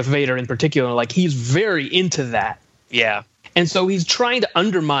Darth Vader in particular. Like, he's very into that. Yeah. And so he's trying to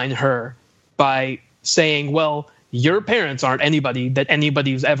undermine her by saying, well, your parents aren't anybody that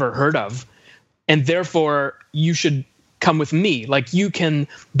anybody's ever heard of, and therefore you should come with me. Like, you can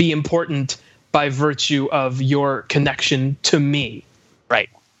be important by virtue of your connection to me. Right.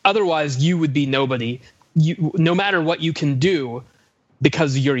 Otherwise, you would be nobody. No matter what you can do,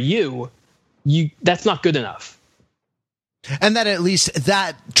 because you're that's not good enough. And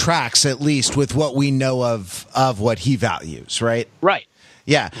that tracks at least with what we know of what he values, right? Right.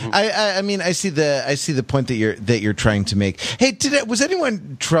 Yeah, I mean, I see the point that you're trying to make. Hey, was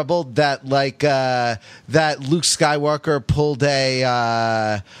anyone troubled that that Luke Skywalker pulled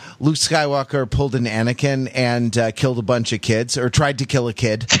an Anakin and killed a bunch of kids, or tried to kill a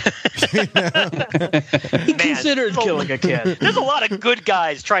kid? He considered killing a kid. There's a lot of good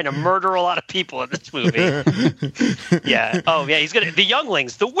guys trying to murder a lot of people in this movie. Yeah. Oh yeah, he's the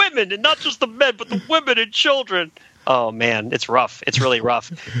younglings, the women, and not just the men, but the women and children. Oh, man, it's rough. It's really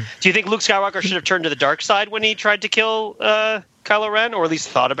rough. Do you think Luke Skywalker should have turned to the dark side when he tried to kill Kylo Ren, or at least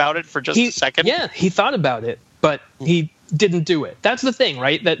thought about it for just a second? Yeah, he thought about it, but he didn't do it. That's the thing,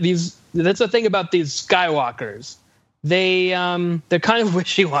 right? That's the thing about these Skywalkers. They're kind of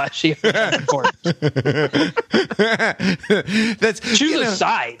wishy-washy. Choose a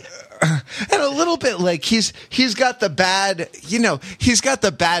side. And a little bit like he's got the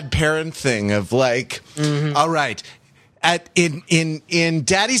bad parent thing of like, all right, in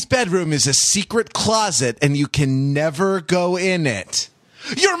Daddy's bedroom is a secret closet and you can never go in it.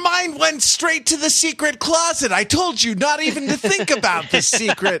 Your mind went straight to the secret closet. I told you not even to think about the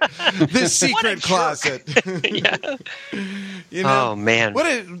secret closet. Yeah. Oh man.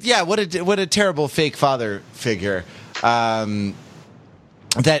 What a terrible fake father figure.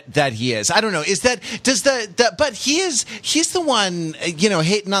 that he is. I don't know. But he's the one,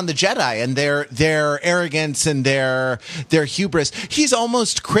 hating on the Jedi and their arrogance and their hubris. He's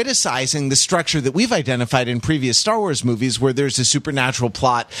almost criticizing the structure that we've identified in previous Star Wars movies, where there's a supernatural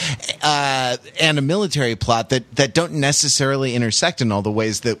plot and a military plot that don't necessarily intersect in all the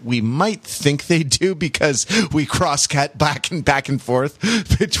ways that we might think they do, because we cross-cut back and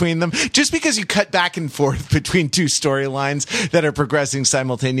forth between them. Just because you cut back and forth between two storylines that are progressing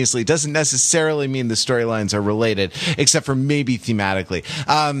simultaneously doesn't necessarily mean the storylines are related, except for maybe thematically.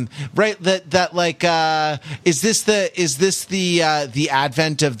 Right? Is this the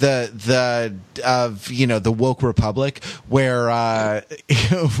advent of the woke republic, where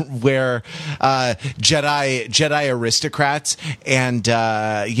Jedi aristocrats and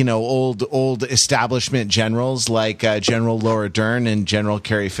old establishment generals like General Laura Dern and General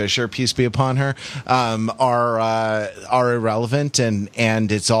Carrie Fisher, peace be upon her, are irrelevant,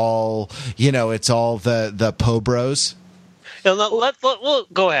 and it's all the Poe bros. Well,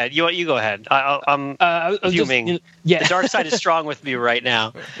 go ahead. You go ahead. I'm fuming. The dark side is strong with me right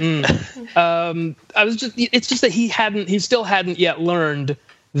now. It's just that he still hadn't yet learned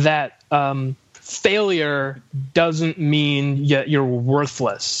that failure doesn't mean you're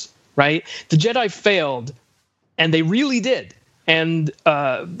worthless, right? The Jedi failed, and they really did, and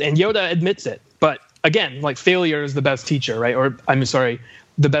Yoda admits it. But again, failure is the best teacher, right? Or I'm sorry,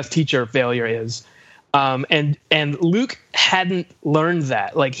 the best teacher failure is. And Luke hadn't learned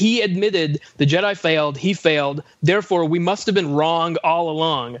that. He admitted the Jedi failed, he failed, therefore we must have been wrong all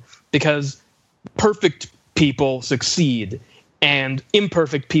along, because perfect people succeed and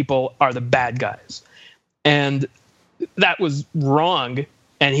imperfect people are the bad guys. And that was wrong,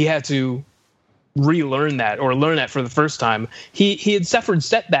 and he had to relearn that, or learn that for the first time. He had suffered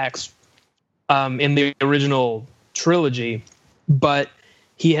setbacks in the original trilogy, but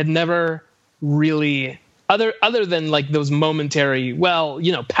he had never really, other than those momentary,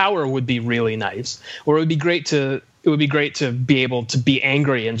 power would be really nice, or it would be great to be able to be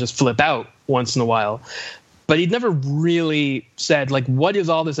angry and just flip out once in a while. But he'd never really said, what is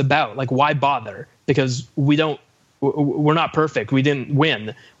all this about? Why bother? Because we're not perfect. We didn't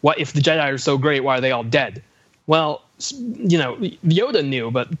win. What if the Jedi are so great? Why are they all dead? Well, Yoda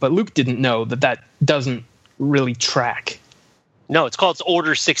knew, but Luke didn't know that doesn't really track. No, it's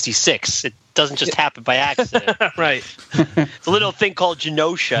Order 66. It doesn't just happen by accident. Right. It's a little thing called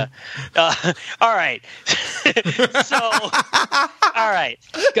Genosha. All right. All right.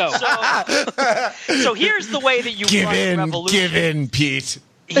 Go. So here's the way that you run a revolution. Give in, Pete.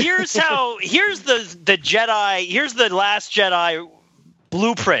 Here's the Jedi. Here's the Last Jedi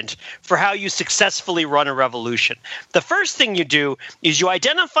blueprint for how you successfully run a revolution. The first thing you do is you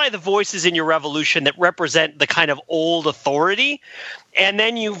identify the voices in your revolution that represent the kind of old authority, and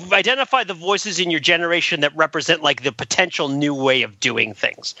then you identify the voices in your generation that represent the potential new way of doing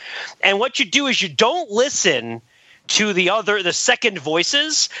things. And what you do is you don't listen to the second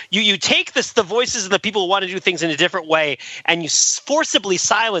voices. You take the voices of the people who want to do things in a different way, and you forcibly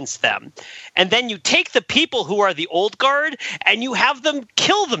silence them. And then you take the people who are the old guard and you have them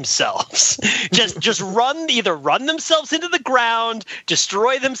kill themselves. just run themselves into the ground,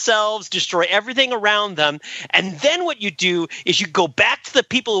 destroy themselves, destroy everything around them. And then what you do is you go back to the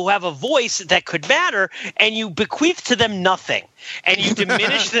people who have a voice that could matter, and you bequeath to them nothing. And you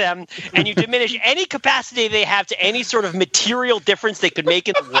diminish them, and you diminish any capacity they have to any sort of material difference they could make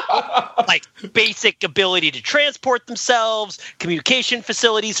in the world, like basic ability to transport themselves, communication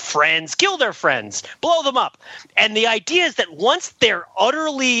facilities, friends, kill their friends, blow them up. And the idea is that once they're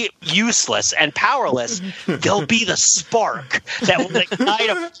utterly useless and powerless, they'll be the spark that will ignite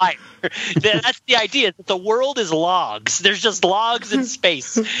a fire. That's the idea, that the world is logs. There's just logs in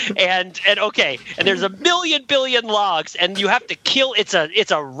space, and there's a billion logs, and you have to kill. It's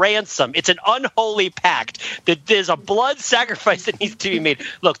a ransom. It's an unholy pact. That there's a blood sacrifice that needs to be made.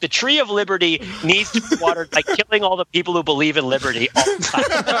 Look, the tree of liberty needs to be watered by killing all the people who believe in liberty all the time.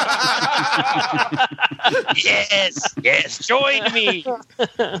 Yes, join me.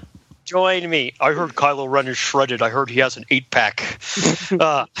 Join me. I heard Kylo Ren is shredded. I heard he has an 8-pack.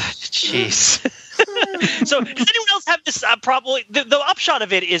 Jeez. So does anyone else have this probably the upshot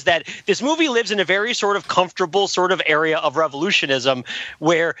of it is that this movie lives in a very sort of comfortable sort of area of revolutionism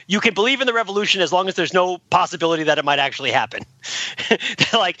where you can believe in the revolution as long as there's no possibility that it might actually happen.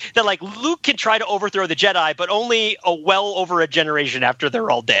 that Luke can try to overthrow the Jedi, but only well over a generation after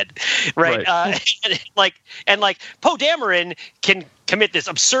they're all dead, right? And Poe Dameron can commit this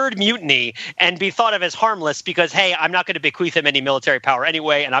absurd mutiny and be thought of as harmless because, hey, I'm not going to bequeath him any military power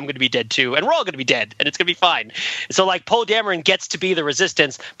anyway, and I'm going to be dead too, and we're all going to be dead, and it's going to be fine. So, like, Poe Dameron gets to be the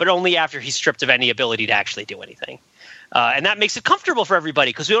resistance, but only after he's stripped of any ability to actually do anything. And that makes it comfortable for everybody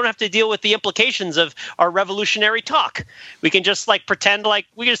because we don't have to deal with the implications of our revolutionary talk. We can just like pretend like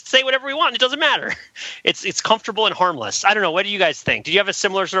we just say whatever we want. It doesn't matter. It's comfortable and harmless. I don't know. What do you guys think? Did you have a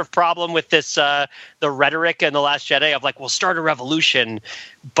similar sort of problem with this, the rhetoric in The Last Jedi of like, we'll start a revolution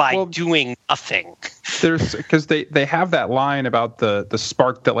by doing nothing? There's because they have that line about the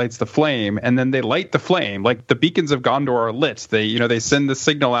spark that lights the flame, and then they light the flame. Like the beacons of Gondor are lit. They send the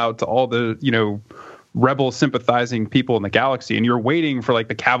signal out to all the rebel sympathizing people in the galaxy, and you're waiting for like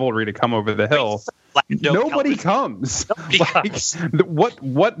the cavalry to come over the hill. Nobody comes.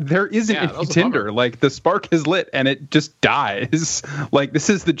 What there isn't any tinder. Like the spark is lit and it just dies. Like this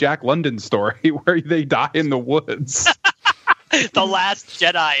is the Jack London story where they die in the woods. The Last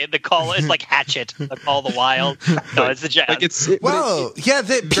Jedi, the call is like Hatchet, the Call of the Wild. No, it's the Jedi.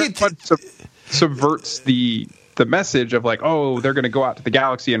 Pete subverts the message of like, oh, they're going to go out to the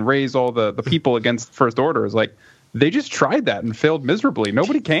galaxy and raise all the people against the First Order. Is like they just tried that and failed miserably.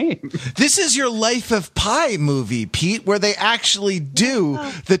 Nobody came. This is your Life of Pi movie, Pete, where they actually do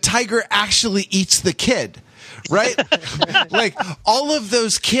the tiger actually eats the kid. Right? Like all of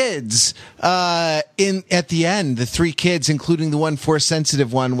those kids at the end, the 3 kids, including the one Force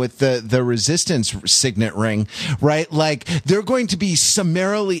sensitive one with the resistance signet ring, right? Like they're going to be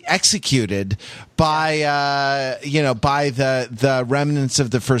summarily executed by the remnants of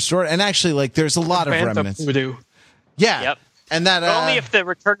the First Order. And actually, like there's a lot of remnants. Yeah. Yep. And that only if the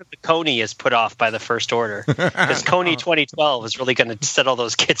Return of the Coney is put off by the First Order, because Coney 2012 is really going to set all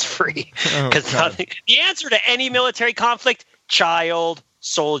those kids free. Because the answer to any military conflict: child,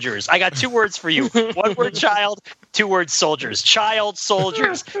 soldiers. I got 2 words for you: 1 word child, 2 words soldiers. Child,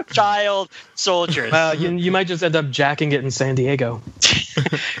 soldiers. Child, soldiers. You might just end up jacking it in San Diego.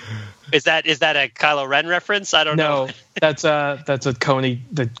 Is that a Kylo Ren reference? I don't know. No, that's a Coney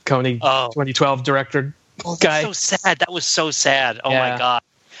 2012 director. Oh, guy. That's so sad. That was so sad. Oh my God.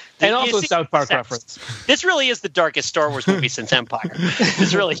 And also a South Park reference. This really is the darkest Star Wars movie since Empire.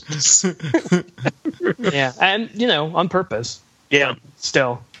 This really is. Yeah, and on purpose. Yeah.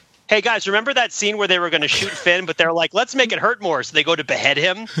 Still. Hey guys, remember that scene where they were going to shoot Finn, but they're like, let's make it hurt more, so they go to behead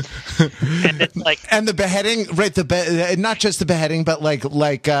him, and it's like, and the beheading, right? Not just the beheading, but like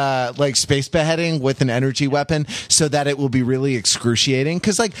space beheading with an energy weapon, so that it will be really excruciating.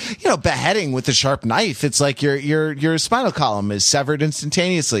 Because beheading with a sharp knife, it's like your spinal column is severed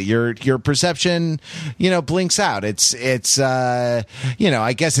instantaneously. Your perception, blinks out. It's I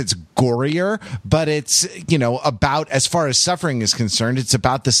guess it's gorier, but it's about, as far as suffering is concerned, it's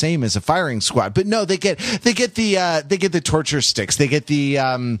about the same as a firing squad. But no, they get the torture sticks. They get the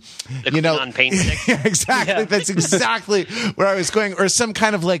paint stick. Yeah, exactly. Yeah. That's exactly where I was going. Or some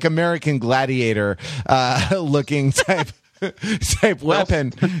kind of like American Gladiator looking type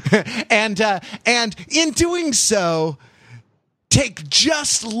weapon. And in doing so, take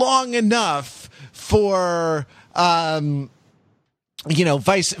just long enough for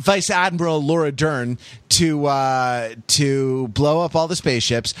Vice Admiral Laura Dern to blow up all the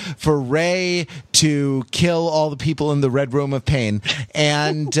spaceships, for Rey to kill all the people in the Red Room of Pain,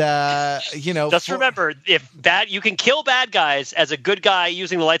 and just remember, if you can kill bad guys as a good guy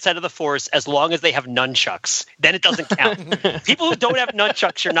using the light side of the Force as long as they have nunchucks, then it doesn't count. People who don't have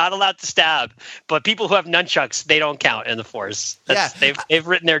nunchucks, you're not allowed to stab, but people who have nunchucks, they don't count in the Force. They've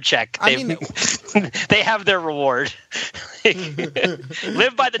written their check. They have their reward.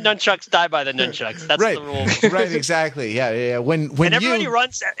 Live by the nunchucks, die by the nunchucks. That's right. The rule. Right, exactly. Yeah. When everybody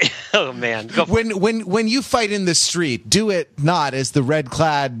runs. Oh man. When you fight in the street, do it not as the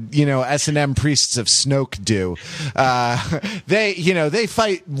red-clad, S&M priests of Snoke do. They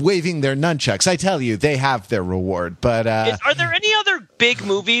fight waving their nunchucks. I tell you, they have their reward. But are there any other big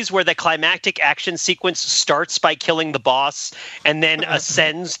movies where the climactic action sequence starts by killing the boss and then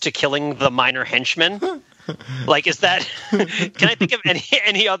ascends to killing the minor henchmen? Like, is that? Can I think of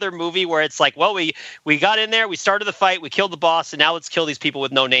any other movie where it's like, well, we got in there, we started the fight, we killed the boss, and now let's kill these people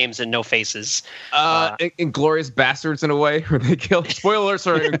with no names and no faces? Inglourious Bastards, in a way, where they kill. Spoilers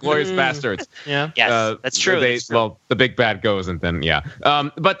for Inglourious Bastards. Yeah, yes, that's true. Well, the big bad goes, and then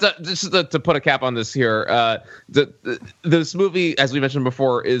but just to put a cap on this here, this movie, as we mentioned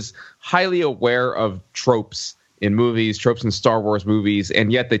before, is highly aware of tropes in movies, tropes in Star Wars movies,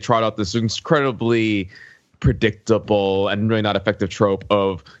 and yet they trot out this incredibly predictable and really not effective trope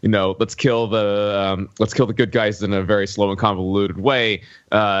of let's kill the good guys in a very slow and convoluted way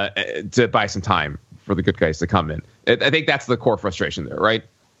to buy some time for the good guys to come in. I think that's the core frustration there, right?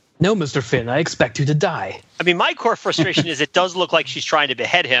 No, Mr. Finn, I expect you to die. I mean, my core frustration is it does look like she's trying to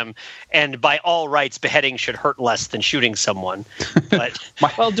behead him, and by all rights, beheading should hurt less than shooting someone. But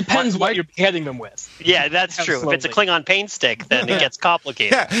well, it depends what you're beheading them with. Yeah, that's true. If it's a Klingon pain stick, then it gets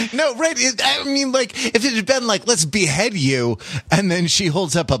complicated. Yeah, no, right. I mean, like, if it had been like, let's behead you, and then she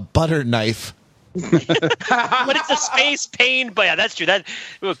holds up a butter knife. But it's a space pain. But yeah, that's true. That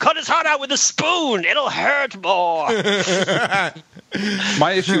cut his heart out with a spoon. It'll hurt more.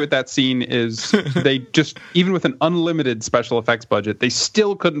 My issue with that scene is they just, even with an unlimited special effects budget, they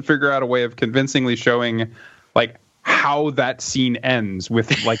still couldn't figure out a way of convincingly showing, like, how that scene ends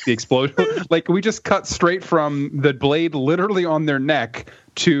with, like, the explosion. Like, we just cut straight from the blade literally on their neck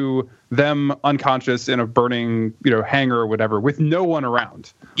to them unconscious in a burning, hangar or whatever, with no one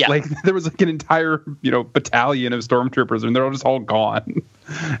around. Yeah. Like, there was like an entire, battalion of stormtroopers, and they're all just all gone.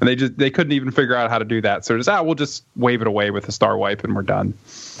 And they couldn't even figure out how to do that. So we'll just wave it away with a star wipe and we're done.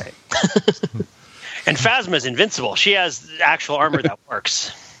 Right. And Phasma's invincible. She has actual armor that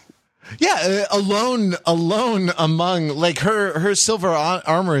works. Yeah, alone among, like, her silver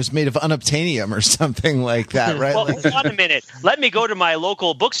armor is made of unobtainium or something like that, right? Well, hold on a minute. Let me go to my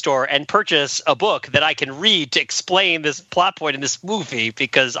local bookstore and purchase a book that I can read to explain this plot point in this movie,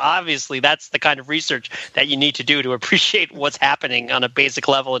 because obviously that's the kind of research that you need to do to appreciate what's happening on a basic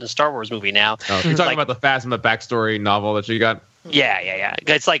level in a Star Wars movie now. Oh, you're talking about the Phasma backstory novel that you got? Yeah.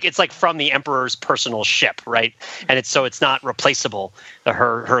 It's like from the Emperor's personal ship, right? And it's not replaceable.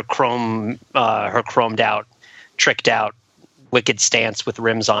 Her chromed out, tricked out, wicked stance with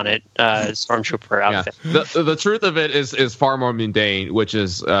rims on it, stormtrooper outfit. Yeah. The truth of it is far more mundane, which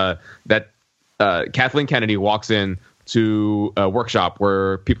is that Kathleen Kennedy walks in to a workshop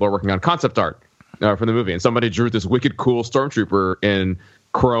where people are working on concept art for the movie, and somebody drew this wicked cool stormtrooper in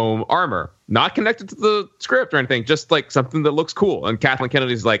chrome armor, not connected to the script or anything, just like something that looks cool. And Kathleen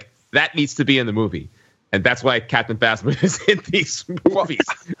Kennedy's like, that needs to be in the movie, and that's why Captain Phasma is in these movies.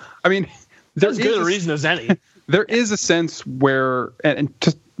 I mean, there's as good a reason as any. There is a sense where, and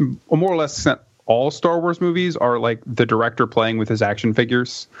to more or less all Star Wars movies are like the director playing with his action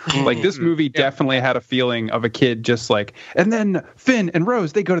figures. Like, this movie definitely had a feeling of a kid just like, and then Finn and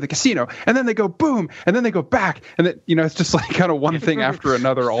Rose, they go to the casino, and then they go boom, and then they go back, and then it's just like kind of one thing after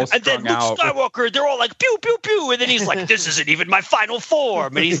another, all strung out. And then Luke Skywalker, they're all like pew pew pew, and then he's like, this isn't even my final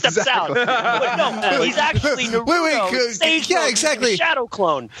form, and he steps out. But no, he's actually Naruto. Yeah, exactly. Shadow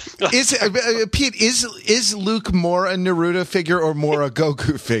clone. Is Pete, is Luke more a Naruto figure or more a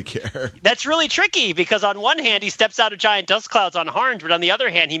Goku figure? That's really tricky, because on one hand he steps out of giant dust clouds on Harns, but on the other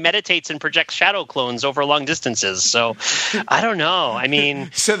hand he meditates and projects shadow clones over long distances. So I don't know. I mean,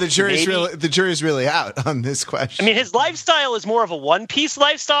 so the jury's really out on this question. I mean, his lifestyle is more of a One Piece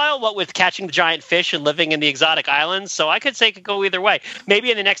lifestyle, what with catching the giant fish and living in the exotic islands. So I could say it could go either way. Maybe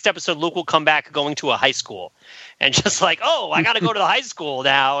in the next episode Luke will come back going to a high school and just like, oh, I got to go to the high school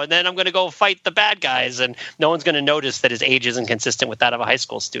now, and then I'm going to go fight the bad guys, and no one's going to notice that his age isn't consistent with that of a high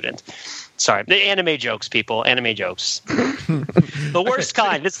school student. Sorry, the anime jokes, people. Anime jokes. The worst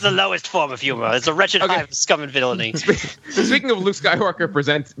kind. This is the lowest form of humor. It's a wretched hive of scum and villainy. Speaking of Luke Skywalker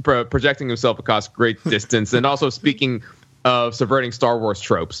projecting himself across great distance, and also speaking of subverting Star Wars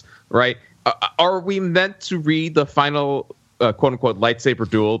tropes, right? Are we meant to read the final quote-unquote lightsaber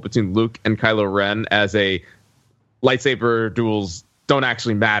duel between Luke and Kylo Ren as a lightsaber duels don't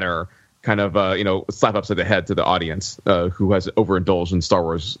actually matter kind of slap upside the head to the audience who has overindulged in Star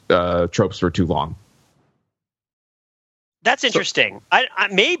Wars tropes for too long? That's interesting. I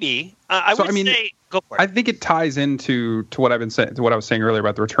would say go for it. I think it ties into what I've been saying, to what I was saying earlier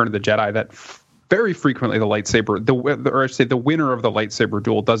about the Return of the Jedi, that very frequently the lightsaber, or I should say the winner of the lightsaber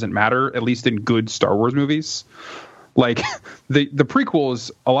duel doesn't matter, at least in good Star Wars movies. Like the prequels,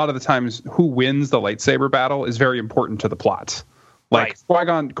 a lot of the times who wins the lightsaber battle is very important to the plot. Like,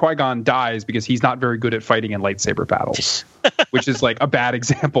 right. Qui-Gon dies because he's not very good at fighting in lightsaber battles, which is like a bad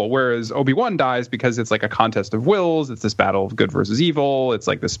example. Whereas Obi-Wan dies because it's like a contest of wills. It's this battle of good versus evil. It's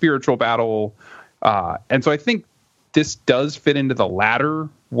like the spiritual battle. And so I think this does fit into the latter,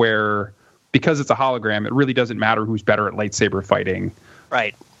 where because it's a hologram, it really doesn't matter who's better at lightsaber fighting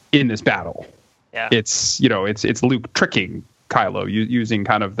in this battle. Yeah. It's Luke tricking Kylo using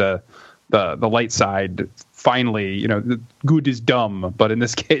kind of the light side. Finally, the good is dumb, but in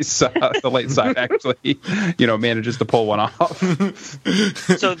this case, the light side actually, manages to pull one off.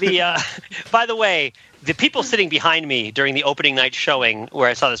 So by the way, the people sitting behind me during the opening night showing where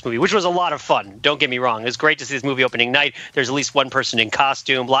I saw this movie, which was a lot of fun. Don't get me wrong. It was great to see this movie opening night. There's at least one person in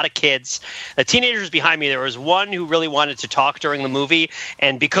costume, a lot of kids. The teenagers behind me, there was one who really wanted to talk during the movie.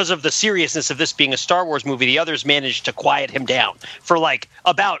 And because of the seriousness of this being a Star Wars movie, the others managed to quiet him down for like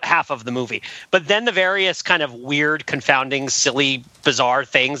about half of the movie. But then the various kind of weird, confounding, silly, bizarre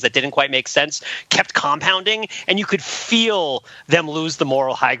things that didn't quite make sense kept compounding. And you could feel them lose the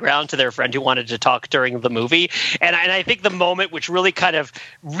moral high ground to their friend who wanted to talk during the movie. And I think the moment which really kind of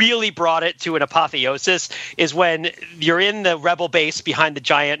really brought it to an apotheosis is when you're in the rebel base behind the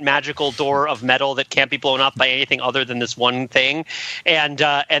giant magical door of metal that can't be blown up by anything other than this one thing. And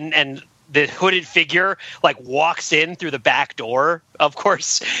the hooded figure like walks in through the back door, of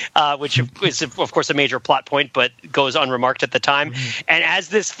course, which is of course a major plot point, but goes unremarked at the time. Mm-hmm. And as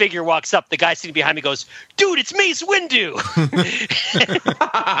this figure walks up, the guy sitting behind me goes, "Dude, it's Mace Windu."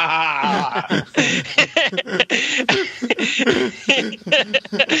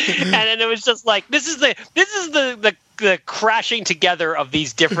 And then it was just like, this is the crashing together of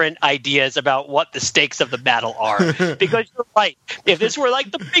these different ideas about what the stakes of the battle are. Because you're right, if this were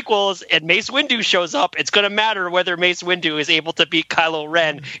like the prequels and Mace Windu shows up, it's going to matter whether Mace Windu is able to beat Kylo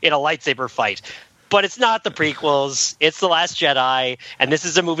Ren in a lightsaber fight. But it's not the prequels. It's The Last Jedi. And this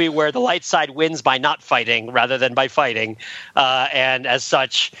is a movie where the light side wins by not fighting rather than by fighting. And as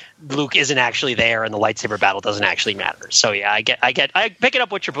such, Luke isn't actually there and the lightsaber battle doesn't actually matter. So yeah, I pick it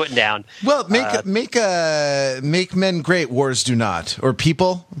up what you're putting down. Well, make men great, wars do not. Or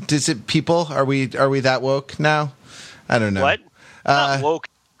people? Is it people? Are we that woke now? I don't know. What? Not woke.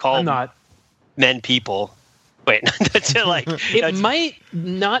 Call I'm not. Men people. Wait, like it might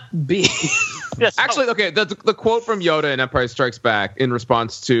not be. Actually, okay, the quote from Yoda in Empire Strikes Back in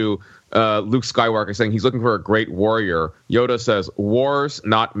response to Luke Skywalker saying he's looking for a great warrior, Yoda says, "Wars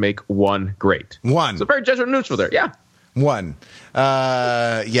not make one great." One. So very gender neutral there. Yeah. One.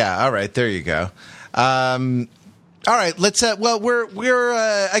 Yeah. All right. There you go. All right. Let's. Well, we're.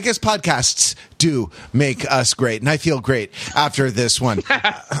 I guess podcasts do make us great, and I feel great after this one.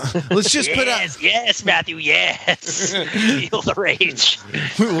 Let's just put up. Yes, Matthew. Yes. Feel the rage.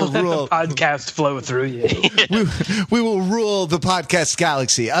 We will Let rule. the podcast flow through you. We will rule the podcast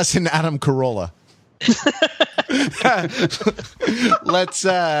galaxy. Us and Adam Carolla. Let's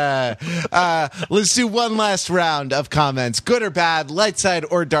do one last round of comments, good or bad, light side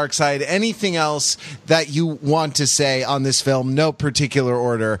or dark side. Anything else that you want to say on this film? No particular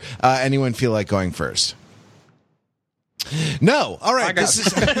order. Anyone feel like going first? No. All right.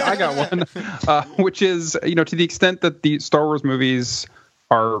 I got one, which is, to the extent that the Star Wars movies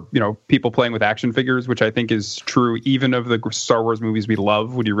are, people playing with action figures, which I think is true even of the Star Wars movies we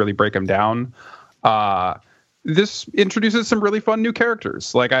love when you really break them down. This introduces some really fun new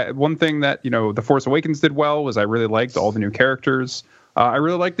characters. Like one thing that, The Force Awakens did well was I really liked all the new characters. I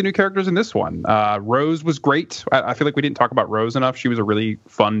really liked the new characters in this one. Rose was great. I feel like we didn't talk about Rose enough. She was a really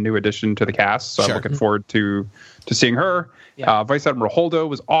fun new addition to the cast. So Sure. I'm looking forward to seeing her. Yeah. Vice Admiral Holdo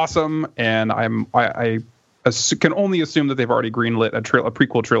was awesome. And I can only assume that they've already greenlit a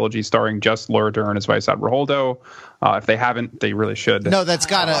prequel trilogy starring just Laura Dern as Vice Admiral Holdo. If they haven't, they really should. No, that's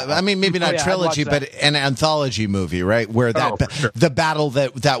gotta. I mean, maybe not yeah, trilogy, I'd watch but an anthology movie, right? Where that for sure. the battle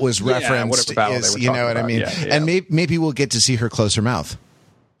that was referenced whatever battle is, they were you know talking what I about. mean? Yeah. And maybe we'll get to see her close her mouth.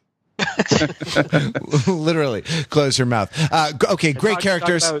 Literally, close her mouth. Okay, great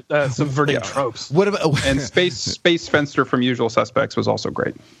characters. Talk about, subverting tropes. What about And Space Fenster from Usual Suspects was also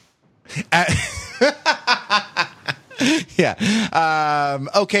great. Yeah.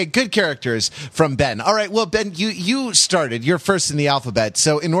 Okay, good characters from Ben. All right, well, Ben, you started. You're first in the alphabet.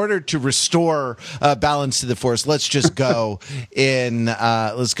 So in order to restore balance to the Force, let's just go in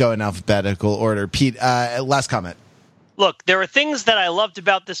alphabetical order. Pete, last comment. Look, there were things that I loved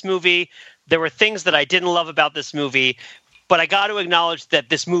about this movie. There were things that I didn't love about this movie. But I got to acknowledge that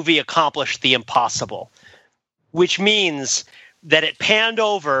this movie accomplished the impossible, which means that it panned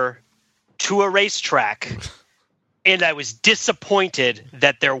over to a racetrack. And I was disappointed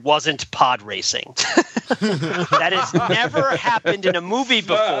that there wasn't pod racing. That has never happened in a movie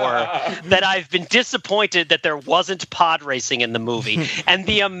before, that I've been disappointed that there wasn't pod racing in the movie. And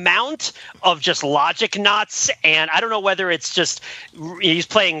the amount of just logic knots, and I don't know whether it's just he's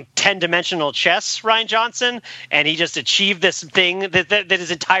playing 10-dimensional chess, Rian Johnson, and he just achieved this thing that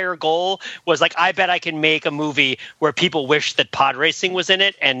his entire goal was like, I bet I can make a movie where people wish that pod racing was in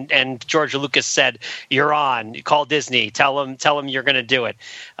it. And George Lucas said, "You're on." He called Disney. Tell them you're going to do it.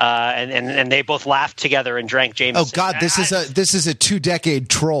 And they both laughed together and drank Jameson. Oh God, this is a 2-decade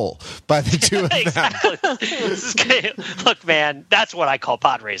troll by the two of them. Exactly. Look, man, that's what I call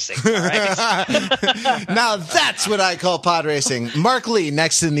pod racing. All right? Now that's what I call pod racing. Mark Lee,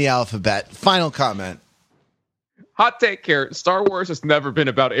 next in the alphabet. Final comment. Hot take here. Star Wars has never been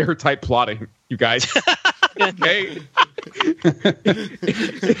about airtight plotting, you guys. Okay?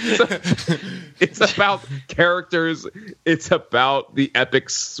 It's about characters. It's about the epic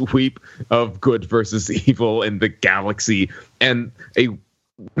sweep of good versus evil in the galaxy and a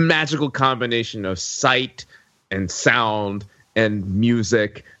magical combination of sight and sound and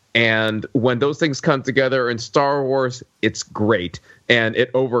music. And when those things come together in Star Wars, it's great. And it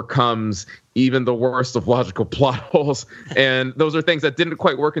overcomes even the worst of logical plot holes. And those are things that didn't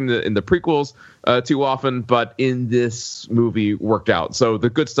quite work in the prequels too often, but in this movie worked out. So the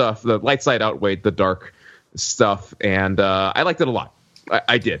good stuff, the light side outweighed the dark stuff. And I liked it a lot.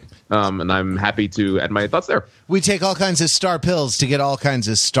 I did. And I'm happy to add my thoughts there. We take all kinds of star pills to get all kinds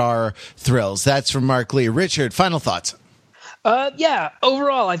of star thrills. That's from Mark Lee. Richard, final thoughts. Yeah,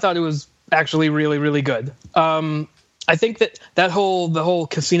 overall, I thought it was actually really, really good. I think that the whole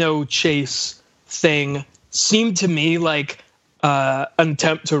casino chase thing seemed to me like an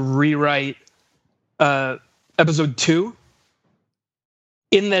attempt to rewrite episode 2,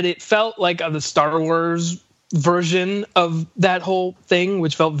 in that it felt like the Star Wars version of that whole thing,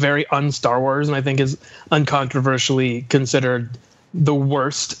 which felt very un-Star Wars, and I think is uncontroversially considered the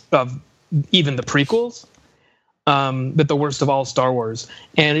worst of even the prequels. But the worst of all Star Wars.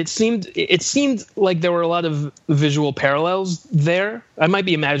 And it seemed like there were a lot of visual parallels there. I might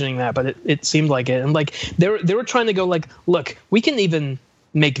be imagining that, but it seemed like it. And like they were trying to go like, look, we can even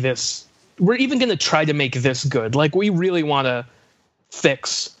make this. We're even going to try to make this good. Like we really want to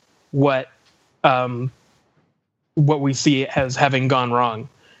fix what we see as having gone wrong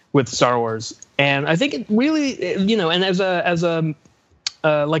with Star Wars. And I think it really, and as a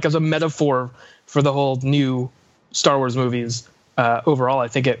metaphor for the whole new Star Wars movies, overall, I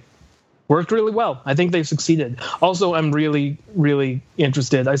think it worked really well. I think they succeeded. Also, I'm really, really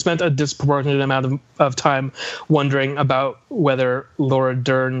interested. I spent a disproportionate amount of time wondering about whether Laura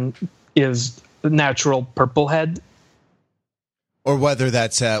Dern is natural purple head. Or whether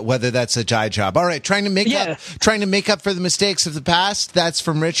that's a Jai job. All right, trying to make up for the mistakes of the past. That's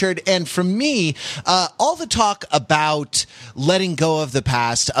from Richard, and from me. All the talk about letting go of the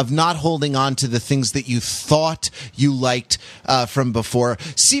past, of not holding on to the things that you thought you liked from before,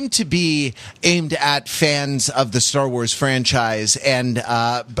 seemed to be aimed at fans of the Star Wars franchise and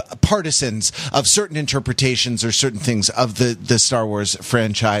partisans of certain interpretations or certain things of the Star Wars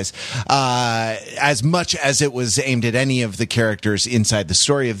franchise, as much as it was aimed at any of the characters inside the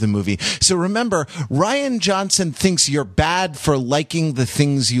story of the movie. So remember, Rian Johnson thinks you're bad for liking the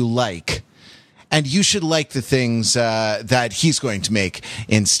things you like, and you should like the things that he's going to make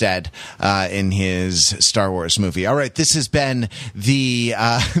instead in his Star Wars movie. All right, this has been the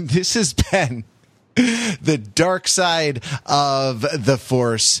Dark Side of the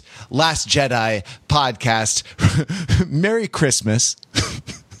Force Last Jedi podcast. Merry Christmas.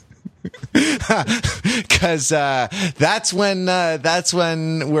 Because that's when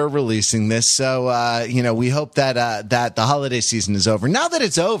we're releasing this. So we hope that the holiday season is over. Now that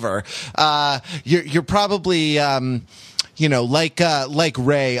it's over, you're probably like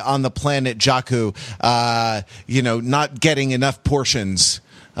Rey on the planet Jakku, not getting enough portions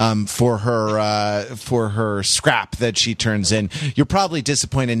for her scrap that she turns in. You're probably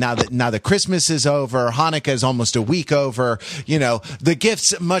disappointed now that Christmas is over. Hanukkah is almost a week over.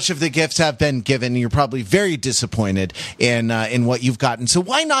 Much of the gifts have been given. You're probably very disappointed in what you've gotten. So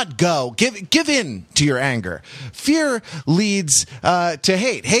why not go give in to your anger? Fear leads to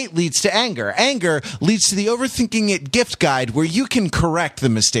hate. Hate leads to anger. Anger leads to the Overthinking It gift guide, where you can correct the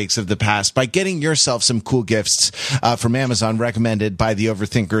mistakes of the past by getting yourself some cool gifts from Amazon, recommended by the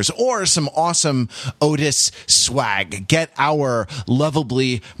Overthinkers, or some awesome Otis swag. Get our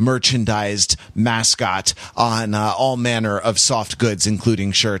lovably merchandised mascot on all manner of soft goods,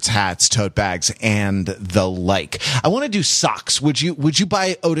 including shirts, hats, tote bags, and the like. I want to do socks. Would you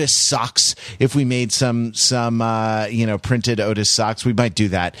buy Otis socks if we made some printed Otis socks? We might do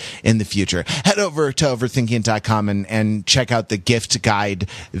that in the future. Head over to overthinking.com and check out the gift guide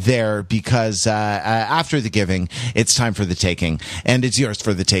there, because after the giving, it's time for the taking, and it's yours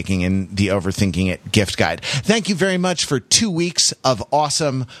for the taking in the Overthinking It gift guide. Thank you very much for 2 weeks of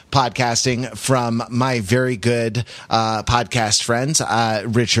awesome podcasting from my very good podcast friends,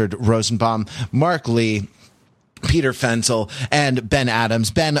 Richard Rosenbaum, Mark Lee, Peter Fenzel, and Ben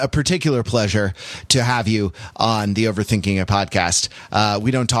Adams. Ben, a particular pleasure to have you on the Overthinking It podcast.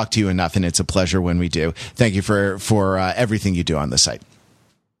 We don't talk to you enough, and it's a pleasure when we do. Thank you for everything you do on the site.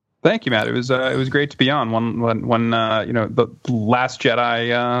 Thank you, Matt. It was great to be on. When the Last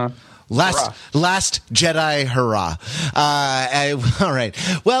Jedi. Last Jedi hurrah. All right.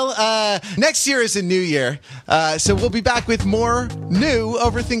 Well, next year is a new year, so we'll be back with more new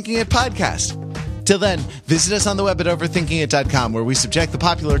Overthinking It podcast. Till then, visit us on the web at overthinkingit.com, where we subject the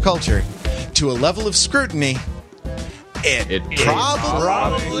popular culture to a level of scrutiny it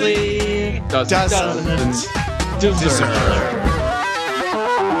probably doesn't deserve.